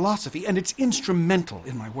lore and philosophy, and it's instrumental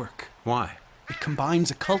in my work. Why? It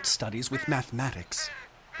combines occult studies with mathematics.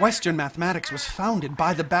 Western mathematics was founded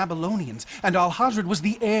by the Babylonians, and Al-Hazred was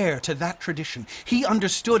the heir to that tradition. He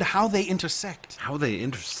understood how they intersect. How they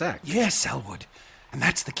intersect? Yes, Elwood. And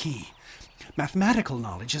that's the key. Mathematical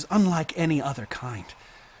knowledge is unlike any other kind.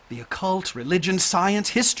 The occult, religion, science,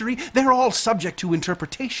 history, they're all subject to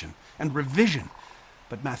interpretation and revision.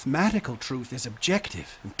 But mathematical truth is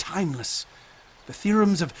objective and timeless. The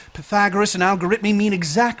theorems of Pythagoras and algorithmy mean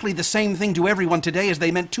exactly the same thing to everyone today as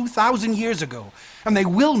they meant 2,000 years ago. And they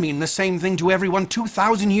will mean the same thing to everyone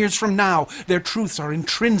 2,000 years from now. Their truths are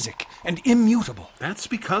intrinsic and immutable. That's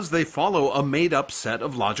because they follow a made-up set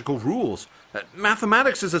of logical rules.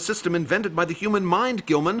 Mathematics is a system invented by the human mind,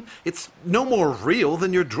 Gilman. It's no more real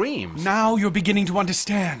than your dreams. Now you're beginning to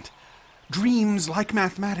understand. Dreams, like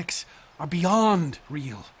mathematics, are beyond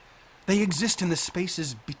real. They exist in the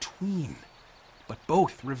spaces between. But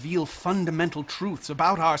both reveal fundamental truths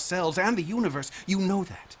about ourselves and the universe. You know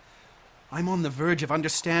that. I'm on the verge of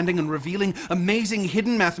understanding and revealing amazing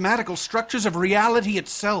hidden mathematical structures of reality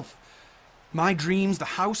itself. My dreams, the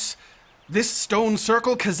house, this stone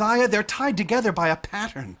circle, Keziah, they're tied together by a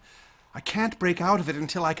pattern. I can't break out of it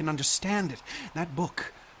until I can understand it. That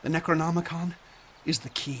book, the Necronomicon, is the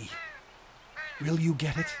key. Will you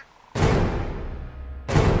get it?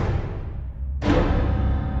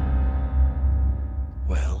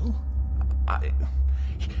 Well?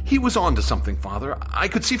 He was on to something, Father. I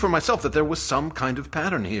could see for myself that there was some kind of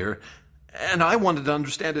pattern here, and I wanted to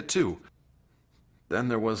understand it too. Then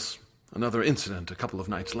there was another incident a couple of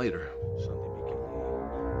nights later.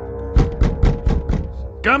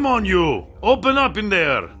 Come on, you! Open up in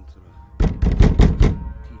there!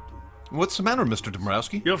 What's the matter, Mr.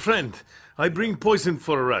 Dombrowski? Your friend. I bring poison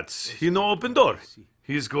for rats. He no open door.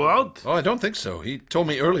 He's go out? Oh, I don't think so. He told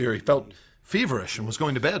me earlier he felt feverish and was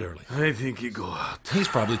going to bed early. I think he go out. He's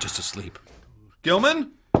probably just asleep.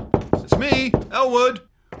 Gilman? It's me, Elwood.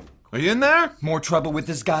 Are you in there? More trouble with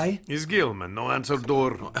this guy? He's Gilman, no answer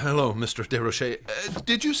door. Hello, Mr. Desrochers.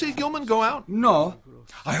 Did you see Gilman go out? No.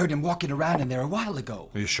 I heard him walking around in there a while ago.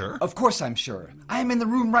 Are you sure? Of course I'm sure. I am in the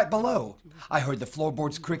room right below. I heard the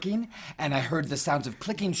floorboards creaking, and I heard the sounds of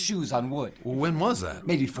clicking shoes on wood. When was that?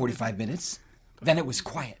 Maybe 45 minutes. Then it was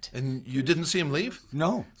quiet. And you didn't see him leave?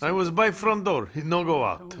 No. I was by front door. He no go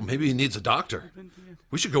out. Well, maybe he needs a doctor.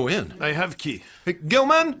 We should go in. I have key. Hey,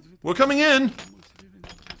 Gilman, we're coming in.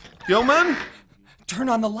 Gilman? Turn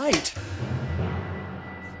on the light.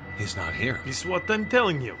 He's not here. It's what I'm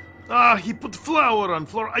telling you. He put flour on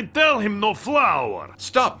floor. I tell him no flour.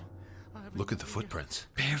 Stop. Look at the footprints.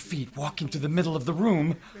 Bare feet walking through the middle of the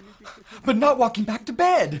room, but not walking back to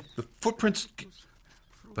bed. The footprints...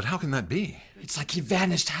 But how can that be? It's like he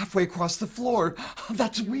vanished halfway across the floor.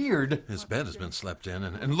 That's weird. His bed has been slept in,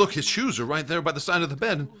 and look, his shoes are right there by the side of the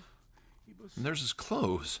bed. And there's his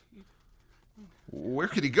clothes. Where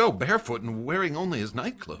could he go, barefoot and wearing only his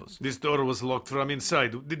nightclothes? This door was locked from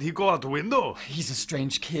inside. Did he go out the window? He's a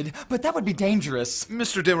strange kid, but that would be dangerous.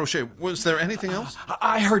 Mr. Desrochers, was there anything else?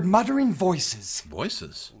 I heard muttering voices.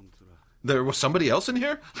 Voices? There was somebody else in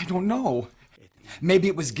here? I don't know. Maybe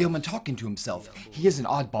it was Gilman talking to himself. He is an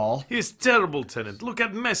oddball. He's terrible, Tenant. Look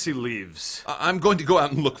at mess he leaves. I'm going to go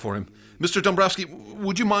out and look for him. Mr. Dombrowski,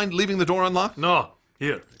 would you mind leaving the door unlocked? No.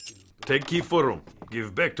 Here. Take key for room.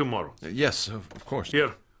 Give back tomorrow. Yes, of course.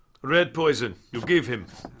 Here. Red poison. You give him.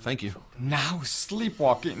 Thank you. Now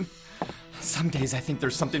sleepwalking. Some days I think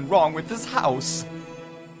there's something wrong with this house.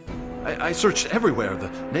 I searched everywhere, the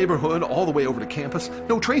neighborhood, all the way over to campus.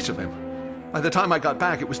 No trace of him. By the time I got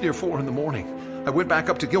back, it was near 4 a.m. I went back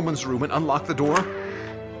up to Gilman's room and unlocked the door.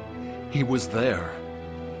 He was there.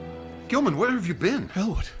 Gilman, where have you been?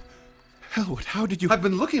 Elwood, how did you... I've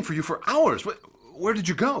been looking for you for hours. Where did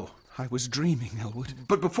you go? I was dreaming, Elwood.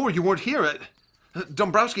 But before you weren't here.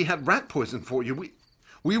 Dombrowski had rat poison for you.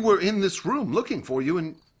 We were in this room looking for you,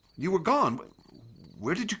 and you were gone.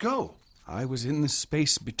 Where did you go? I was in the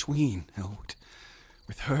space between, Elwood,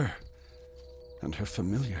 with her and her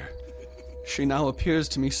familiar. She now appears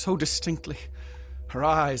to me so distinctly. Her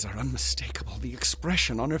eyes are unmistakable. The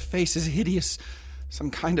expression on her face is hideous. Some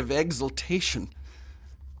kind of exultation.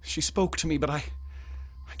 She spoke to me, but I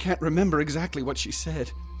can't remember exactly what she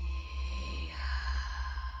said.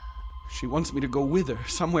 She wants me to go with her,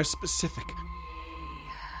 somewhere specific.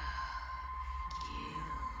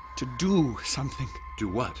 To do something. Do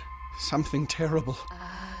what? Something terrible.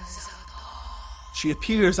 She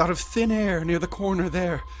appears out of thin air near the corner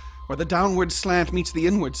there, where the downward slant meets the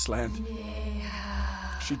inward slant.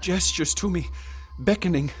 She gestures to me,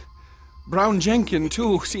 beckoning. Brown Jenkin,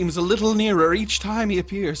 too, seems a little nearer each time he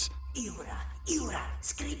appears. Iura,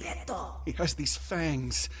 scribetto. He has these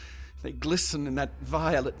fangs. They glisten in that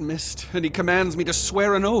violet mist, and he commands me to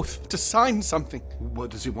swear an oath, to sign something.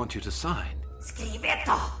 What does he want you to sign?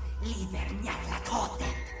 Scribetto, liber nyarlatote.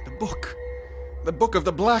 The book of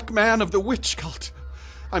the black man of the witch cult.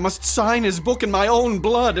 I must sign his book in my own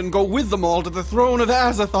blood and go with them all to the throne of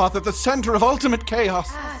Azathoth at the center of ultimate chaos.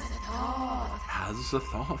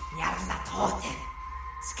 Azathoth? Nyarlatote.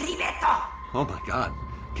 Scribetto. Oh my God.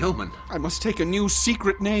 Gilman. I must take a new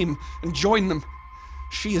secret name and join them.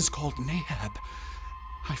 She is called Nahab.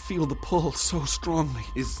 I feel the pull so strongly.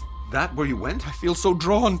 Is that where you went? I feel so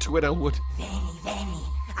drawn to it, Elwood. Veni,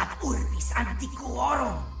 ad urbis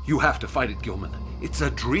antiquorum. You have to fight it, Gilman. It's a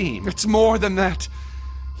dream. It's more than that.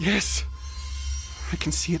 Yes. I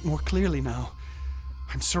can see it more clearly now.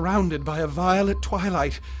 I'm surrounded by a violet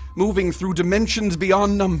twilight, moving through dimensions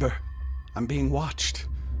beyond number. I'm being watched,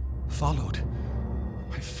 followed.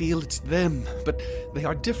 I feel it's them, but they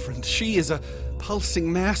are different. She is a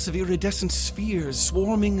pulsing mass of iridescent spheres,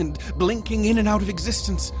 swarming and blinking in and out of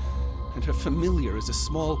existence. And her familiar is a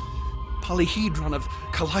small polyhedron of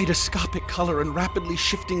kaleidoscopic color and rapidly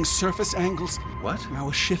shifting surface angles. What? Now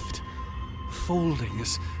a shift, folding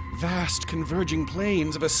as vast converging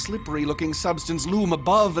planes of a slippery-looking substance loom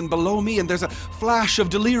above and below me, and there's a flash of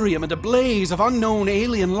delirium and a blaze of unknown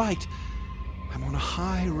alien light. I'm on a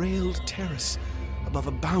high-railed terrace above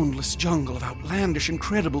a boundless jungle of outlandish,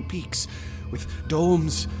 incredible peaks, with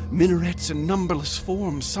domes, minarets, and numberless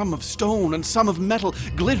forms, some of stone and some of metal,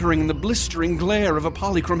 glittering in the blistering glare of a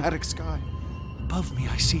polychromatic sky. Above me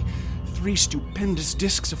I see 3 stupendous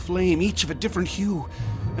discs of flame, each of a different hue,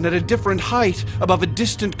 and at a different height above a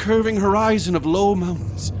distant curving horizon of low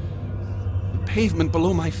mountains. The pavement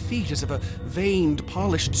below my feet is of a veined,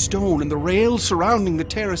 polished stone, and the rails surrounding the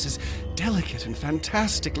terrace is delicate and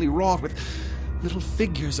fantastically wrought with little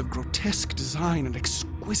figures of grotesque design and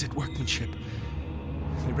exquisite workmanship.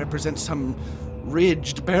 They represent some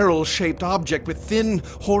ridged, barrel-shaped object with thin,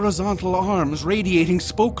 horizontal arms radiating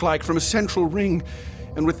spoke-like from a central ring,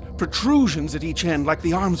 and with protrusions at each end like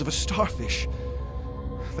the arms of a starfish.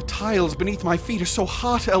 The tiles beneath my feet are so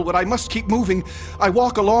hot, Elwood, I must keep moving. I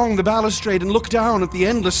walk along the balustrade and look down at the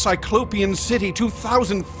endless cyclopean city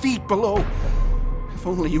 2,000 feet below. If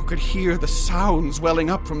only you could hear the sounds welling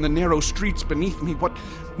up from the narrow streets beneath me. What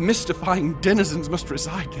mystifying denizens must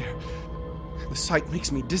reside there. The sight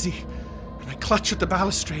makes me dizzy, and I clutch at the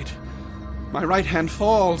balustrade. My right hand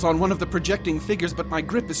falls on one of the projecting figures, but my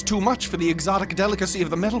grip is too much for the exotic delicacy of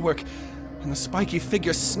the metalwork, and the spiky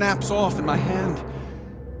figure snaps off in my hand.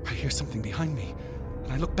 I hear something behind me,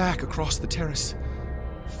 and I look back across the terrace.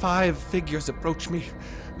 5 figures approach me.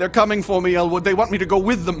 They're coming for me, Elwood. They want me to go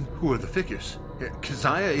with them. Who are the figures?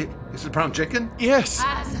 Keziah? Is it Brown Chicken? Yes.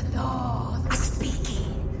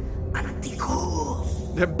 Speaking.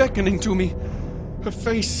 Antiquus. They're beckoning to me. Her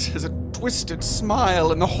face has a twisted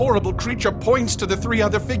smile, and the horrible creature points to the 3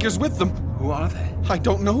 other figures with them. Who are they? I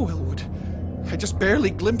don't know, Elwood. I just barely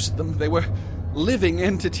glimpsed them. They were living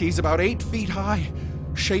entities about 8 feet high,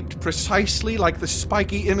 shaped precisely like the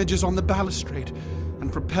spiky images on the balustrade,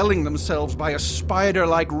 and propelling themselves by a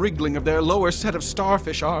spider-like wriggling of their lower set of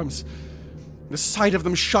starfish arms. The sight of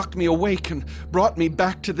them shocked me awake and brought me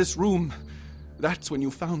back to this room. That's when you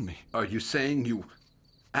found me. Are you saying you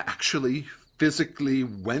actually, physically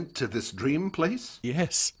went to this dream place?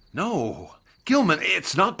 Yes. No. Gilman,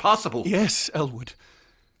 it's not possible. Yes, Elwood.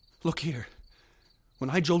 Look here. When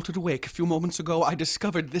I jolted awake a few moments ago, I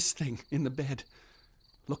discovered this thing in the bed.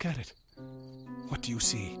 Look at it. What do you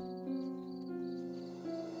see?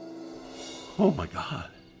 Oh, my God.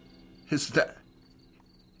 Is that...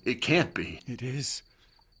 It can't be. It is.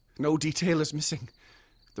 No detail is missing.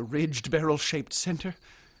 The ridged, barrel-shaped center,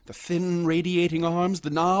 the thin, radiating arms, the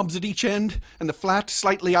knobs at each end, and the flat,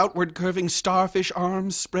 slightly outward curving starfish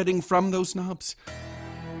arms spreading from those knobs.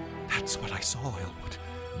 That's what I saw, Elwood.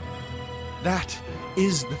 That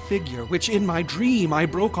is the figure which in my dream I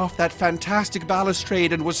broke off that fantastic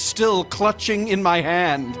balustrade and was still clutching in my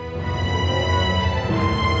hand.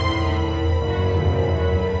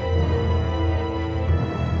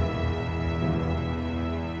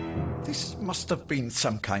 This must have been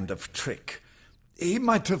some kind of trick. He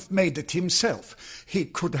might have made it himself. He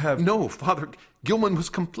could have... No, Father, Gilman was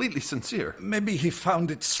completely sincere. Maybe he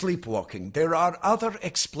found it sleepwalking. There are other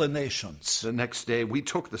explanations. The next day, we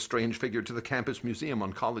took the strange figure to the campus museum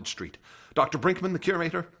on College Street. Dr. Brinkman, the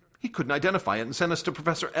curator, he couldn't identify it and sent us to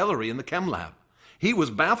Professor Ellery in the chem lab. He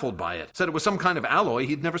was baffled by it, said it was some kind of alloy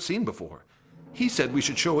he'd never seen before. He said we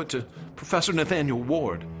should show it to Professor Nathaniel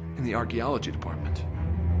Ward in the archaeology department.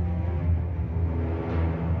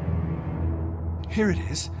 Here it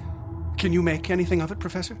is. Can you make anything of it,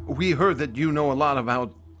 Professor? We heard that you know a lot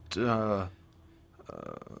about,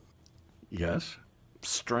 Yes?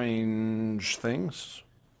 strange things.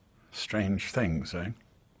 Strange things, eh?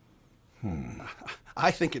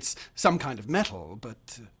 I think it's some kind of metal,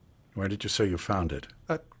 but... Where did you say you found it?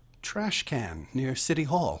 A trash can near City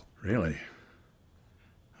Hall. Really?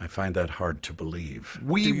 I find that hard to believe.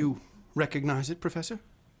 Do you recognize it, Professor?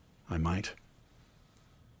 I might.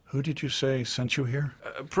 Who did you say sent you here?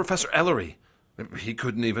 Professor Ellery. He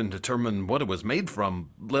couldn't even determine what it was made from,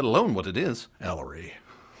 let alone what it is. Ellery.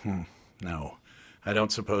 No. I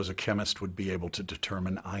don't suppose a chemist would be able to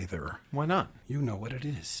determine either. Why not? You know what it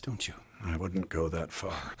is, don't you? I wouldn't go that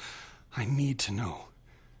far. I need to know.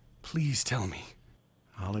 Please tell me.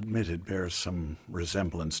 I'll admit it bears some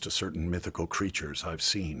resemblance to certain mythical creatures I've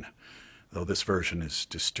seen, though this version is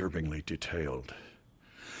disturbingly detailed.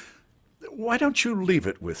 Why don't you leave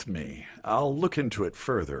it with me? I'll look into it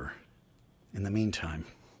further. In the meantime,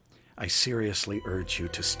 I seriously urge you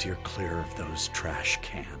to steer clear of those trash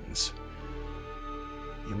cans.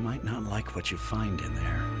 You might not like what you find in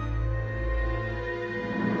there.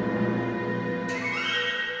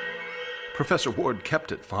 Professor Ward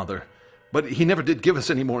kept it, Father, but he never did give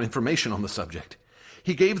us any more information on the subject.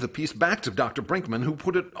 He gave the piece back to Dr. Brinkman, who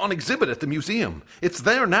put it on exhibit at the museum. It's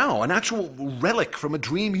there now, an actual relic from a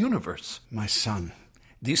dream universe. My son,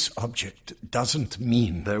 this object doesn't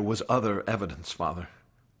mean... There was other evidence, Father.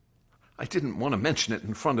 I didn't want to mention it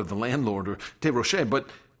in front of the landlord or Desrochers, but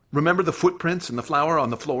remember the footprints in the flour on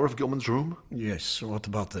the floor of Gilman's room? Yes, what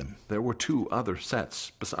about them? There were 2 other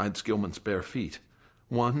sets besides Gilman's bare feet.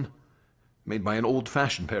 One made by an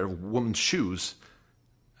old-fashioned pair of woman's shoes,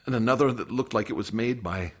 and another that looked like it was made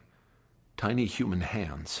by tiny human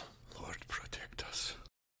hands. Lord, protect us.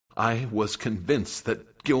 I was convinced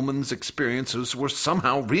that Gilman's experiences were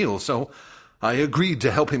somehow real, so I agreed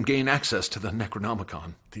to help him gain access to the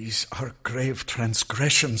Necronomicon. These are grave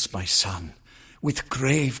transgressions, my son, with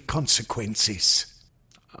grave consequences.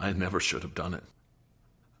 I never should have done it.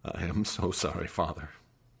 I am so sorry, Father.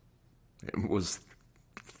 It was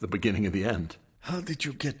the beginning of the end. How did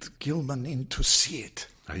you get Gilman in to see it?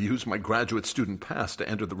 I used my graduate student pass to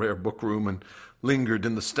enter the rare book room and lingered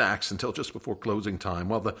in the stacks until just before closing time.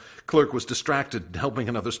 While the clerk was distracted helping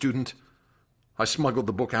another student, I smuggled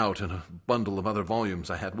the book out in a bundle of other volumes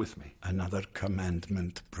I had with me. Another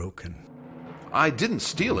commandment broken. I didn't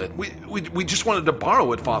steal it. We just wanted to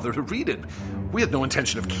borrow it, Father, to read it. We had no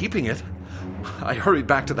intention of keeping it. I hurried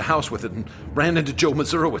back to the house with it and ran into Joe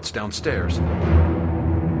Mazurowitz downstairs.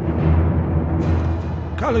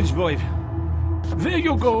 College boy, there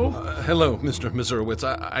you go. Hello, Mr. Mazurowitz.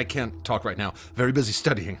 I can't talk right now. Very busy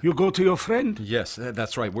studying. You go to your friend? Yes,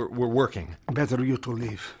 that's right. We're working. Better you to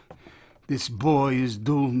leave. This boy is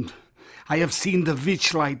doomed. I have seen the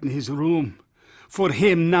witch light in his room. For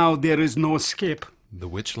him now there is no escape. The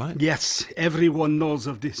witch light? Yes, everyone knows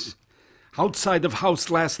of this. Outside of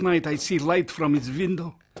house last night I see light from his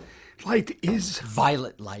window. Light is...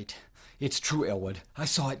 Violet light. It's true, Elwood. I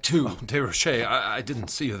saw it too. Oh, Desrochers, I didn't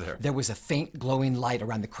see you there. There was a faint glowing light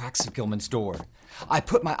around the cracks of Gilman's door. I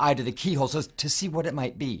put my eye to the keyhole to see what it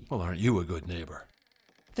might be. Well, aren't you a good neighbor?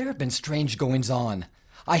 There have been strange goings-on.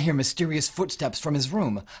 I hear mysterious footsteps from his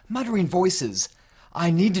room, muttering voices.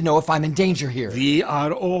 I need to know if I'm in danger here. We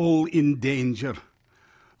are all in danger.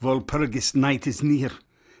 Walpurgis night is near.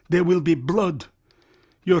 There will be blood.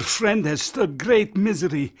 Your friend has stirred great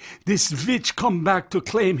misery. This witch come back to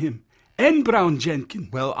claim him. And Brown Jenkin.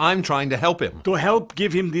 Well, I'm trying to help him. To help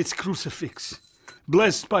give him this crucifix.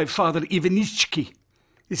 Blessed by Father Ivanichki.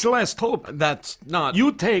 His last hope. That's not...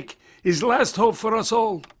 You take his last hope for us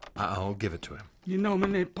all. I'll give it to him. In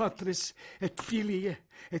nomine Patris et Filii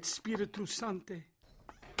et Spiritus Sancti.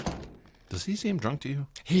 Does he seem drunk to you?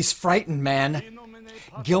 He's frightened, man.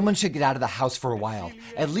 Gilman should get out of the house for a while.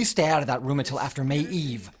 At least stay out of that room until after May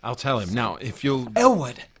Eve. I'll tell him. Now, if you'll...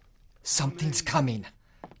 Elwood! Something's coming.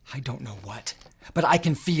 I don't know what, but I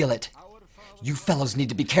can feel it. You fellows need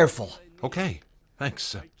to be careful. Okay,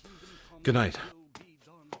 thanks. Good night.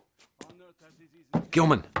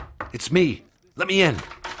 Gilman, it's me. Let me in.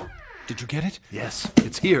 Did you get it? Yes,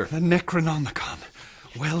 it's here. The Necronomicon.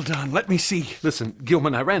 Well done. Let me see. Listen,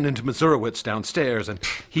 Gilman, I ran into Mazurowitz downstairs and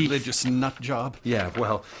he... Religious nut job. Yeah,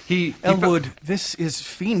 well, he... Elwood, this is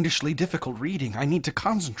fiendishly difficult reading. I need to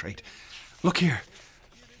concentrate. Look here.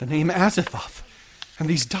 The name Azathoth. And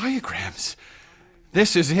these diagrams.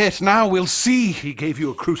 This is it. Now we'll see. He gave you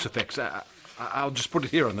a crucifix. I'll just put it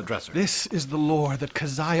here on the dresser. This is the lore that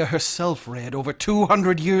Keziah herself read over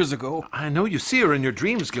 200 years ago. I know you see her in your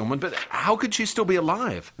dreams, Gilman, but how could she still be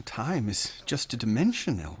alive? Time is just a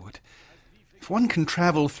dimension, Elwood. If one can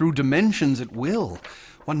travel through dimensions at will,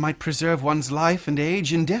 one might preserve one's life and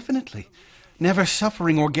age indefinitely, never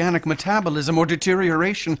suffering organic metabolism or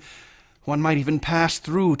deterioration. One might even pass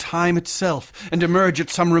through time itself and emerge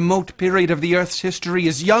at some remote period of the Earth's history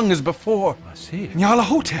as young as before. I see.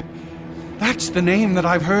 Nyarlathotep. That's the name that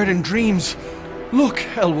I've heard in dreams. Look,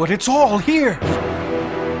 Elwood, it's all here.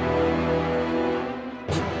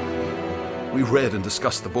 We read and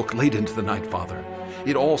discussed the book late into the night, Father.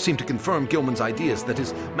 It all seemed to confirm Gilman's ideas that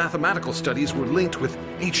his mathematical studies were linked with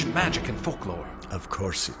ancient magic and folklore. Of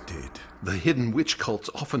course it did. The hidden witch cults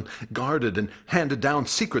often guarded and handed down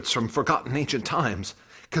secrets from forgotten ancient times.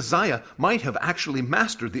 Keziah might have actually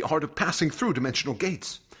mastered the art of passing through dimensional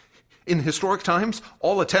gates. In historic times,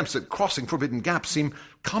 all attempts at crossing forbidden gaps seem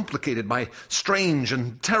complicated by strange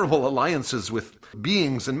and terrible alliances with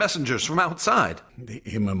beings and messengers from outside. The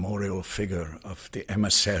immemorial figure of the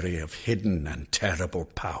emissary of hidden and terrible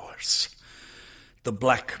powers. The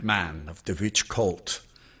black man of the witch cult,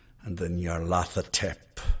 and the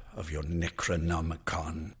Nyarlathotep of your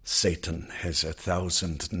Necronomicon. Satan has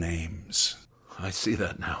 1,000 names. I see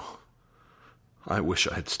that now. I wish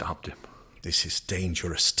I had stopped him. This is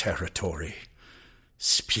dangerous territory.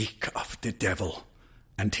 Speak of the devil,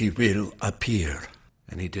 and he will appear.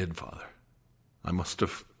 And he did, Father. I must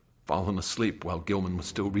have fallen asleep while Gilman was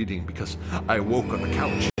still reading because I awoke on the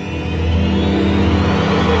couch.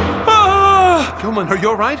 Ah! Gilman, are you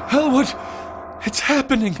all right? Elwood, it's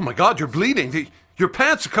happening. Oh my God, you're bleeding. Your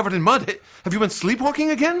pants are covered in mud. Have you been sleepwalking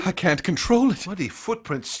again? I can't control it. Bloody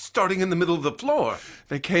footprints starting in the middle of the floor.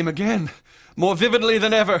 They came again, more vividly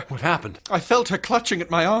than ever. What happened? I felt her clutching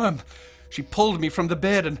at my arm. She pulled me from the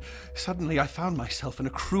bed, and suddenly I found myself in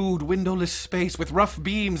a crude, windowless space with rough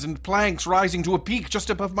beams and planks rising to a peak just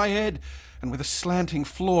above my head, and with a slanting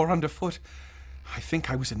floor underfoot. I think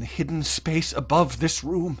I was in the hidden space above this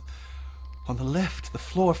room. On the left, the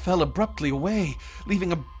floor fell abruptly away,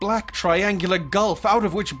 leaving a black triangular gulf out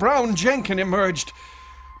of which Brown Jenkin emerged.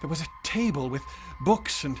 There was a table with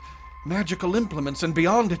books and magical implements, and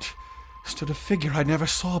beyond it stood a figure I never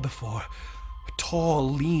saw before. A tall,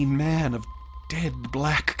 lean man of dead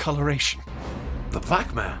black coloration. The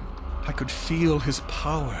black man? I could feel his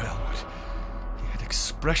power, Elwood. He had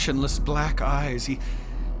expressionless black eyes. He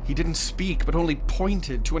didn't speak, but only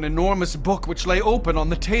pointed to an enormous book which lay open on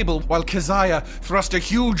the table, while Keziah thrust a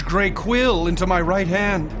huge grey quill into my right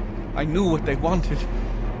hand. I knew what they wanted,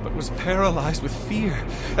 but was paralyzed with fear.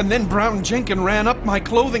 And then Brown Jenkin ran up my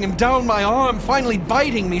clothing and down my arm, finally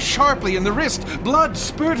biting me sharply in the wrist. Blood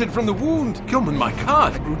spurted from the wound. Gilman, my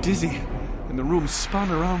God! I grew dizzy, and the room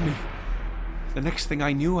spun around me. The next thing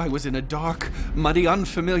I knew, I was in a dark, muddy,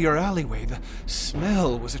 unfamiliar alleyway. The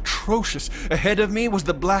smell was atrocious. Ahead of me was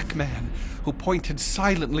the black man, who pointed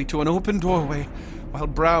silently to an open doorway, while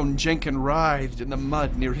Brown Jenkin writhed in the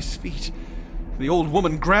mud near his feet. The old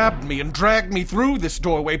woman grabbed me and dragged me through this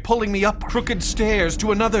doorway, pulling me up crooked stairs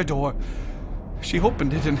to another door. She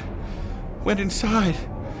opened it and went inside.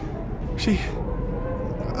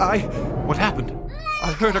 What happened?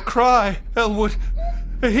 I heard a cry, Elwood.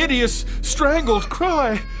 A hideous, strangled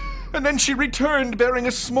cry. And then she returned, bearing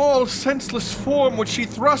a small, senseless form which she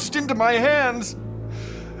thrust into my hands.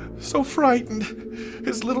 So frightened.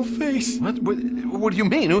 His little face. What do you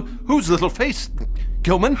mean? Whose little face?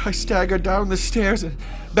 Gilman? I staggered down the stairs and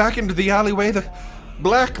back into the alleyway. The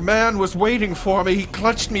black man was waiting for me. He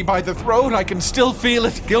clutched me by the throat. I can still feel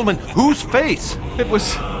it. Gilman, whose face? It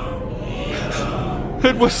was...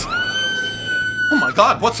 Oh my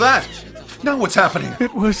God, what's that? Now what's happening?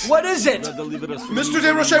 It was... What is it? Mr.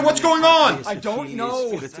 Desrochers, what's going on? I don't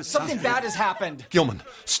know. Something bad has happened. Gilman,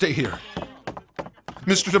 stay here.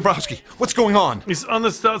 Mr. Dabrowski, what's going on? It's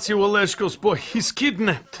Anastasio Oleshko's boy. He's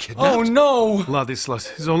kidnapped. Oh, no. Ladislas,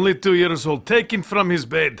 he's only 2 years old. Taken from his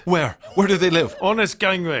bed. Where? Where do they live? Honest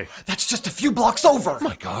gangway. That's just a few blocks over.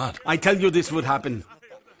 My God. I tell you this would happen.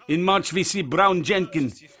 In March we see Brown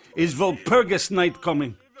Jenkin. Is Walpurgis night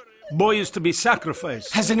coming? Boy is to be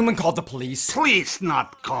sacrificed. Has anyone called the police? Police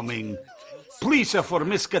not coming. Police are for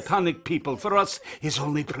Miskatonic people. For us, is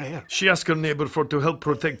only prayer. She asked her neighbor for to help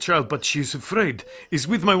protect child, but she's afraid. He's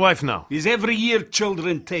with my wife now. Is every year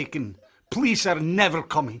children taken. Police are never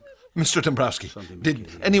coming. Mr. Dombrowski, did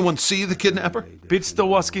anyone see the kidnapper?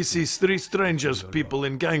 Pitstowaski sees 3 strangers people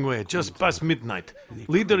in gangway just past midnight.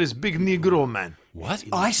 Leader is big Negro man. What?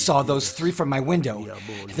 I saw those 3 from my window.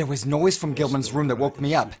 There was noise from Gilman's room that woke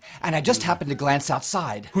me up, and I just happened to glance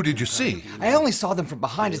outside. Who did you see? I only saw them from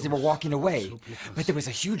behind as they were walking away. But there was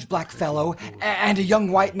a huge black fellow, and a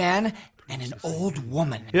young white man, and an old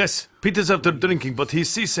woman. Yes, Peter's after drinking, but he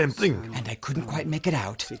sees same thing. And I couldn't quite make it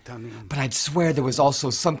out. But I'd swear there was also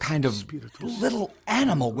some kind of little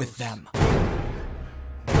animal with them.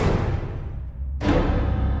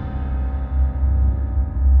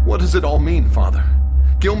 What does it all mean, Father?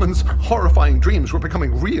 Gilman's horrifying dreams were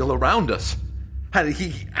becoming real around us. Had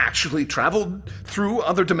he actually traveled through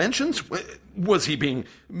other dimensions? Was he being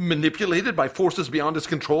manipulated by forces beyond his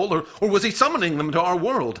control, or was he summoning them to our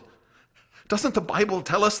world? Doesn't the Bible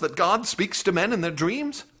tell us that God speaks to men in their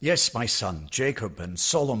dreams? Yes, my son. Jacob and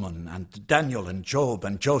Solomon and Daniel and Job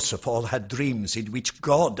and Joseph all had dreams in which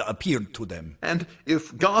God appeared to them. And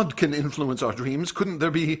if God can influence our dreams, couldn't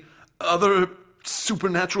there be other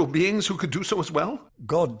supernatural beings who could do so as well?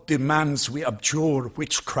 God demands we abjure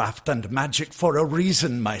witchcraft and magic for a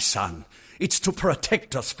reason, my son. It's to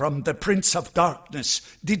protect us from the Prince of Darkness,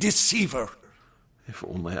 the deceiver. If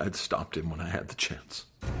only I'd stopped him when I had the chance.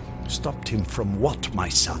 Stopped him from what, my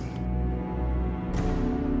son?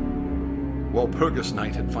 Walpurgis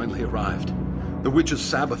night had finally arrived. The witch's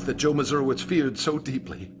Sabbath that Joe Mazurowitz feared so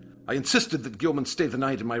deeply. I insisted that Gilman stay the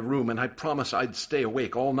night in my room, and I promised I'd stay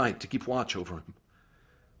awake all night to keep watch over him.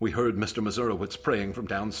 We heard Mr. Mazurowitz praying from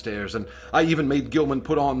downstairs, and I even made Gilman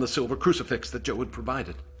put on the silver crucifix that Joe had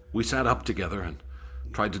provided. We sat up together and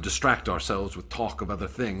tried to distract ourselves with talk of other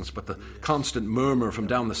things, but the constant murmur from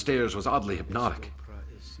down the stairs was oddly hypnotic.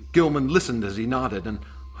 Gilman listened as he nodded, and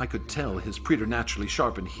I could tell his preternaturally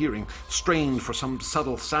sharpened hearing strained for some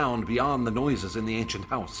subtle sound beyond the noises in the ancient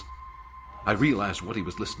house. I realized what he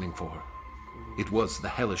was listening for. It was the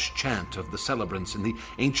hellish chant of the celebrants in the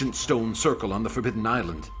ancient stone circle on the Forbidden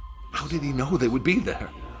Island. How did he know they would be there?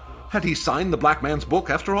 Had he signed the black man's book,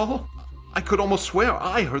 after all? I could almost swear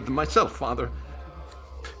I heard them myself, Father.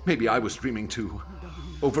 Maybe I was dreaming too.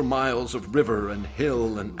 Over miles of river and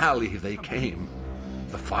hill and alley they came.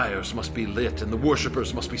 The fires must be lit and the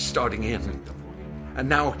worshippers must be starting in. And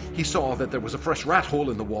now he saw that there was a fresh rat hole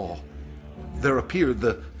in the wall. There appeared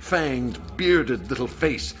the fanged, bearded little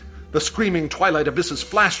face. The screaming twilight abysses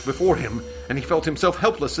flashed before him, and he felt himself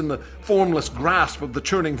helpless in the formless grasp of the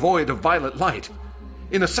churning void of violet light.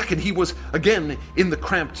 In a second he was again in the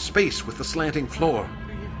cramped space with the slanting floor.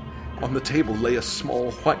 On the table lay a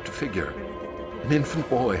small white figure, an infant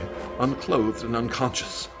boy, unclothed and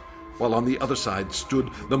unconscious, while on the other side stood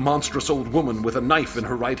the monstrous old woman with a knife in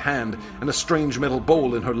her right hand and a strange metal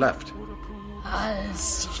bowl in her left.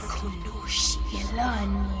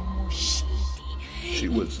 She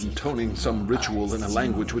was intoning some ritual in a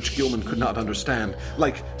language which Gilman could not understand,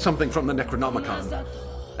 like something from the Necronomicon.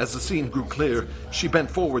 As the scene grew clear, she bent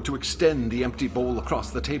forward to extend the empty bowl across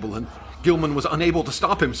the table, and Gilman was unable to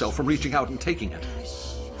stop himself from reaching out and taking it.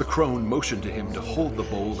 The crone motioned to him to hold the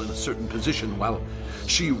bowl in a certain position while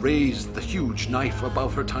she raised the huge knife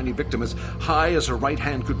above her tiny victim as high as her right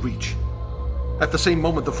hand could reach. At the same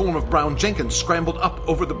moment, the form of Brown Jenkins scrambled up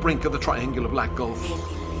over the brink of the triangular black gulf.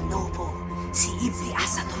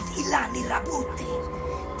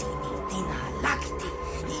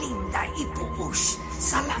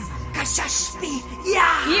 Salam Kashashpi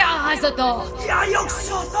Ya Yazodoth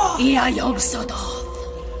Yayosodoth.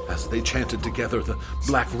 As they chanted together the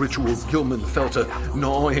black ritual, Gilman felt a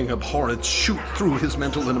gnawing abhorrence shoot through his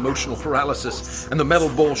mental and emotional paralysis, and the metal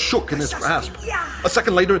bowl shook in his grasp. A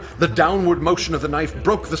second later, the downward motion of the knife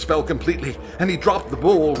broke the spell completely, and he dropped the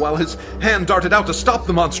bowl while his hand darted out to stop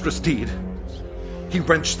the monstrous deed. He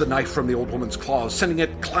wrenched the knife from the old woman's claws, sending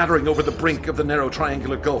it clattering over the brink of the narrow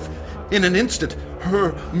triangular gulf. In an instant,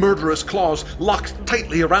 her murderous claws locked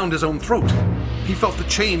tightly around his own throat. He felt the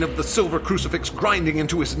chain of the silver crucifix grinding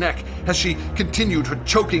into his neck as she continued her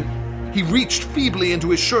choking. He reached feebly into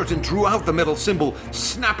his shirt and drew out the metal symbol,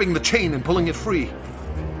 snapping the chain and pulling it free.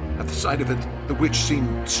 At the sight of it, the witch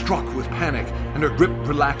seemed struck with panic, and her grip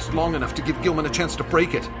relaxed long enough to give Gilman a chance to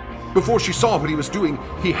break it. Before she saw what he was doing,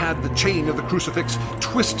 he had the chain of the crucifix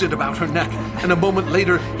twisted about her neck, and a moment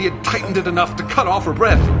later he had tightened it enough to cut off her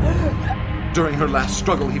breath. During her last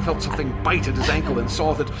struggle, he felt something bite at his ankle and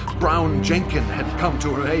saw that Brown Jenkins had come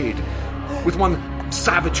to her aid. With one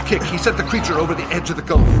savage kick, he sent the creature over the edge of the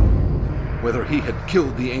gulf. Whether he had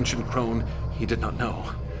killed the ancient crone, he did not know.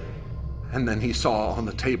 And then he saw on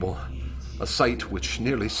the table a sight which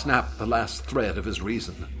nearly snapped the last thread of his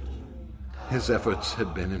reason. His efforts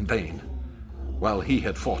had been in vain. While he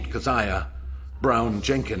had fought Keziah, Brown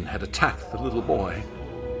Jenkins had attacked the little boy,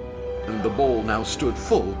 and the bowl now stood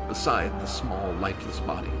full beside the small, lifeless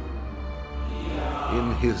body.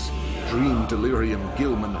 In his dream delirium,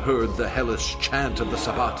 Gilman heard the hellish chant of the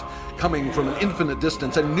Sabbat coming from an infinite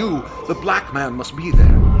distance and knew the black man must be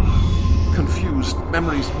there. Confused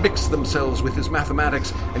memories mixed themselves with his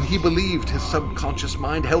mathematics, and he believed his subconscious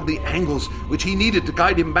mind held the angles which he needed to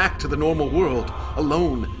guide him back to the normal world,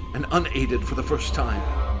 alone and unaided for the first time.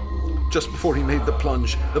 Just before he made the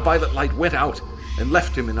plunge, the violet light went out and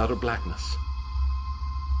left him in utter blackness.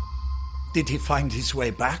 Did he find his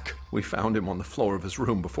way back? We found him on the floor of his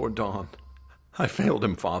room before dawn. I failed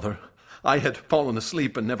him, Father. I had fallen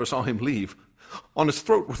asleep and never saw him leave. On his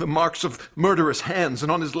throat were the marks of murderous hands,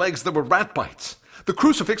 and on his legs there were rat bites. The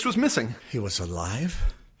crucifix was missing. He was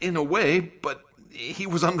alive? in a way, but he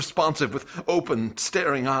was unresponsive with open,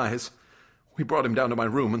 staring eyes. We brought him down to my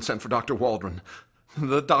room and sent for Dr. Waldron.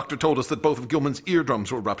 The doctor told us that both of Gilman's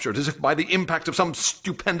eardrums were ruptured, as if by the impact of some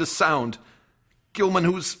stupendous sound. Gilman,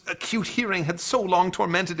 whose acute hearing had so long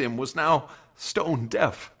tormented him, was now stone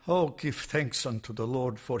deaf. Oh, give thanks unto the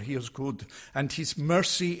Lord, for he is good, and his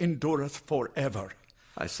mercy endureth forever.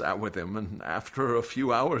 I sat with him, and after a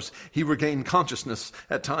few hours he regained consciousness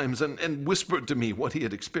at times and whispered to me what he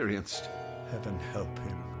had experienced. Heaven help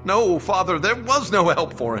him. No, Father, there was no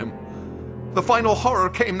help for him. The final horror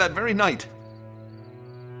came that very night.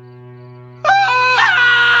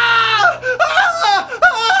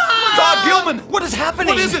 God, Gilman! What is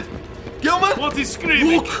happening? What is it? Gilman? What is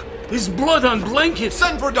screaming? Look! There's blood on blankets!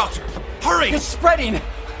 Send for a doctor! Hurry! It's spreading!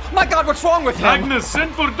 My God, what's wrong with him? Agnes,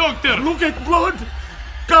 send for doctor! Look at blood!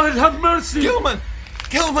 God have mercy! Gilman!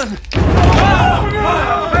 Gilman!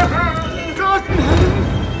 God!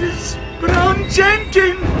 It's Brown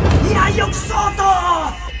Jenkins!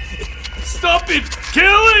 Stop it!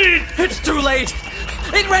 Kill it! It's too late!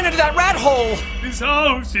 It ran into that rat hole! This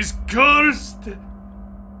house is cursed!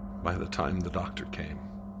 By the time the doctor came,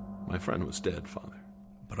 my friend was dead, Father.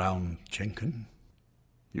 Brown Jenkins?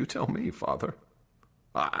 You tell me, Father.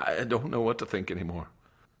 I don't know what to think anymore.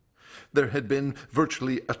 There had been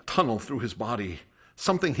virtually a tunnel through his body.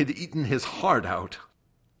 Something had eaten his heart out.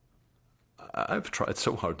 I've tried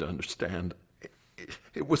so hard to understand.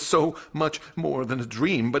 It was so much more than a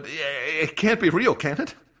dream, but it can't be real, can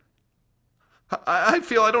it? I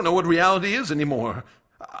feel I don't know what reality is anymore.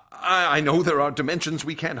 I know there are dimensions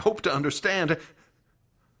we can't hope to understand.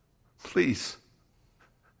 Please,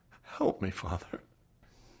 help me, Father.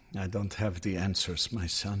 I don't have the answers, my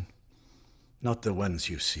son. Not the ones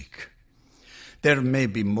you seek. There may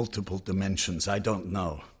be multiple dimensions, I don't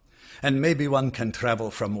know. And maybe one can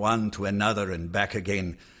travel from one to another and back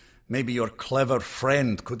again. Maybe your clever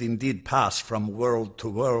friend could indeed pass from world to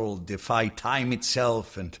world, defy time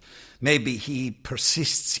itself, and maybe he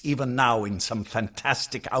persists even now in some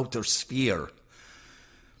fantastic outer sphere.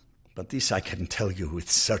 But this I can tell you with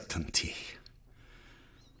certainty.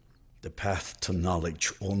 The path to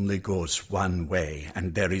knowledge only goes one way,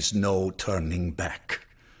 and there is no turning back.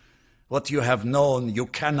 What you have known, you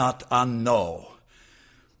cannot unknow.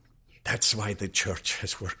 That's why the Church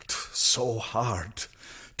has worked so hard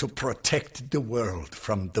to protect the world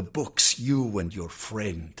from the books you and your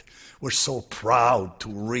friend were so proud to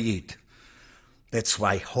read. That's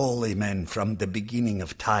why holy men from the beginning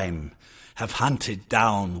of time have hunted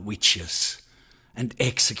down witches and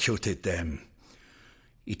executed them.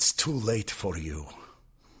 It's too late for you.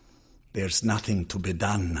 There's nothing to be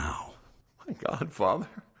done now. My God, Father,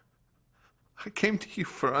 I came to you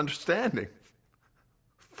for understanding,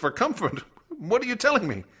 for comfort. What are you telling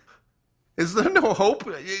me? Is there no hope?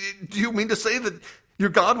 Do you mean to say that your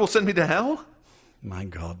God will send me to hell? My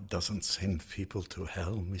God doesn't send people to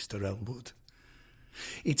hell, Mr. Elwood.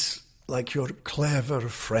 It's like your clever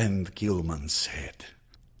friend Gilman said.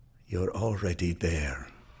 You're already there.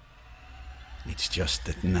 It's just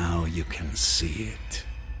that now you can see it.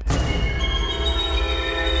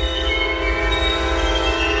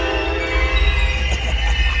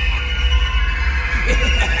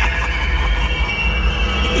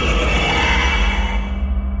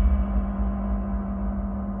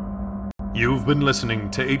 You've been listening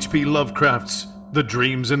to H.P. Lovecraft's The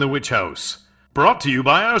Dreams in the Witch House. Brought to you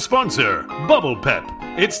by our sponsor, Bubble Pep.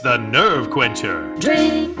 It's the nerve quencher.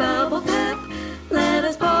 Drink Bubble Pep, let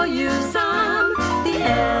us pour you some. The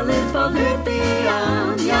L is for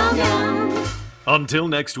lithium, yum yum. Until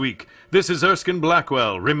next week, this is Erskine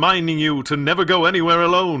Blackwell reminding you to never go anywhere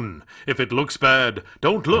alone. If it looks bad,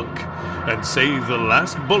 don't look, and save the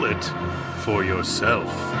last bullet for yourself.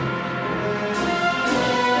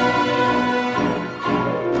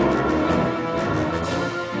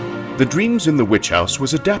 The Dreams in the Witch House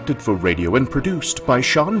was adapted for radio and produced by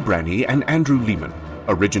Sean Branney and Andrew Lehman.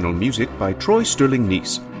 Original music by Troy Sterling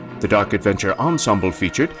Neese. The Dark Adventure Ensemble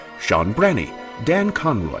featured Sean Branney, Dan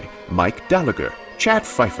Conroy, Mike Gallagher, Chad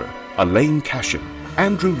Pfeiffer, Elaine Cashin,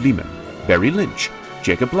 Andrew Lehman, Barry Lynch,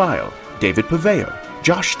 Jacob Lyle, David Paveo,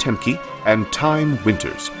 Josh Temke, and Time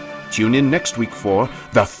Winters. Tune in next week for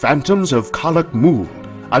The Phantoms of Colic Mool,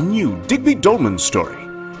 a new Digby Dolman story.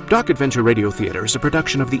 Dark Adventure Radio Theater is a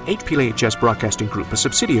production of the HPLAHS Broadcasting Group, a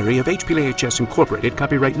subsidiary of HPLAHS Incorporated,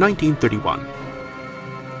 copyright 1931.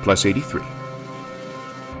 Plus 83.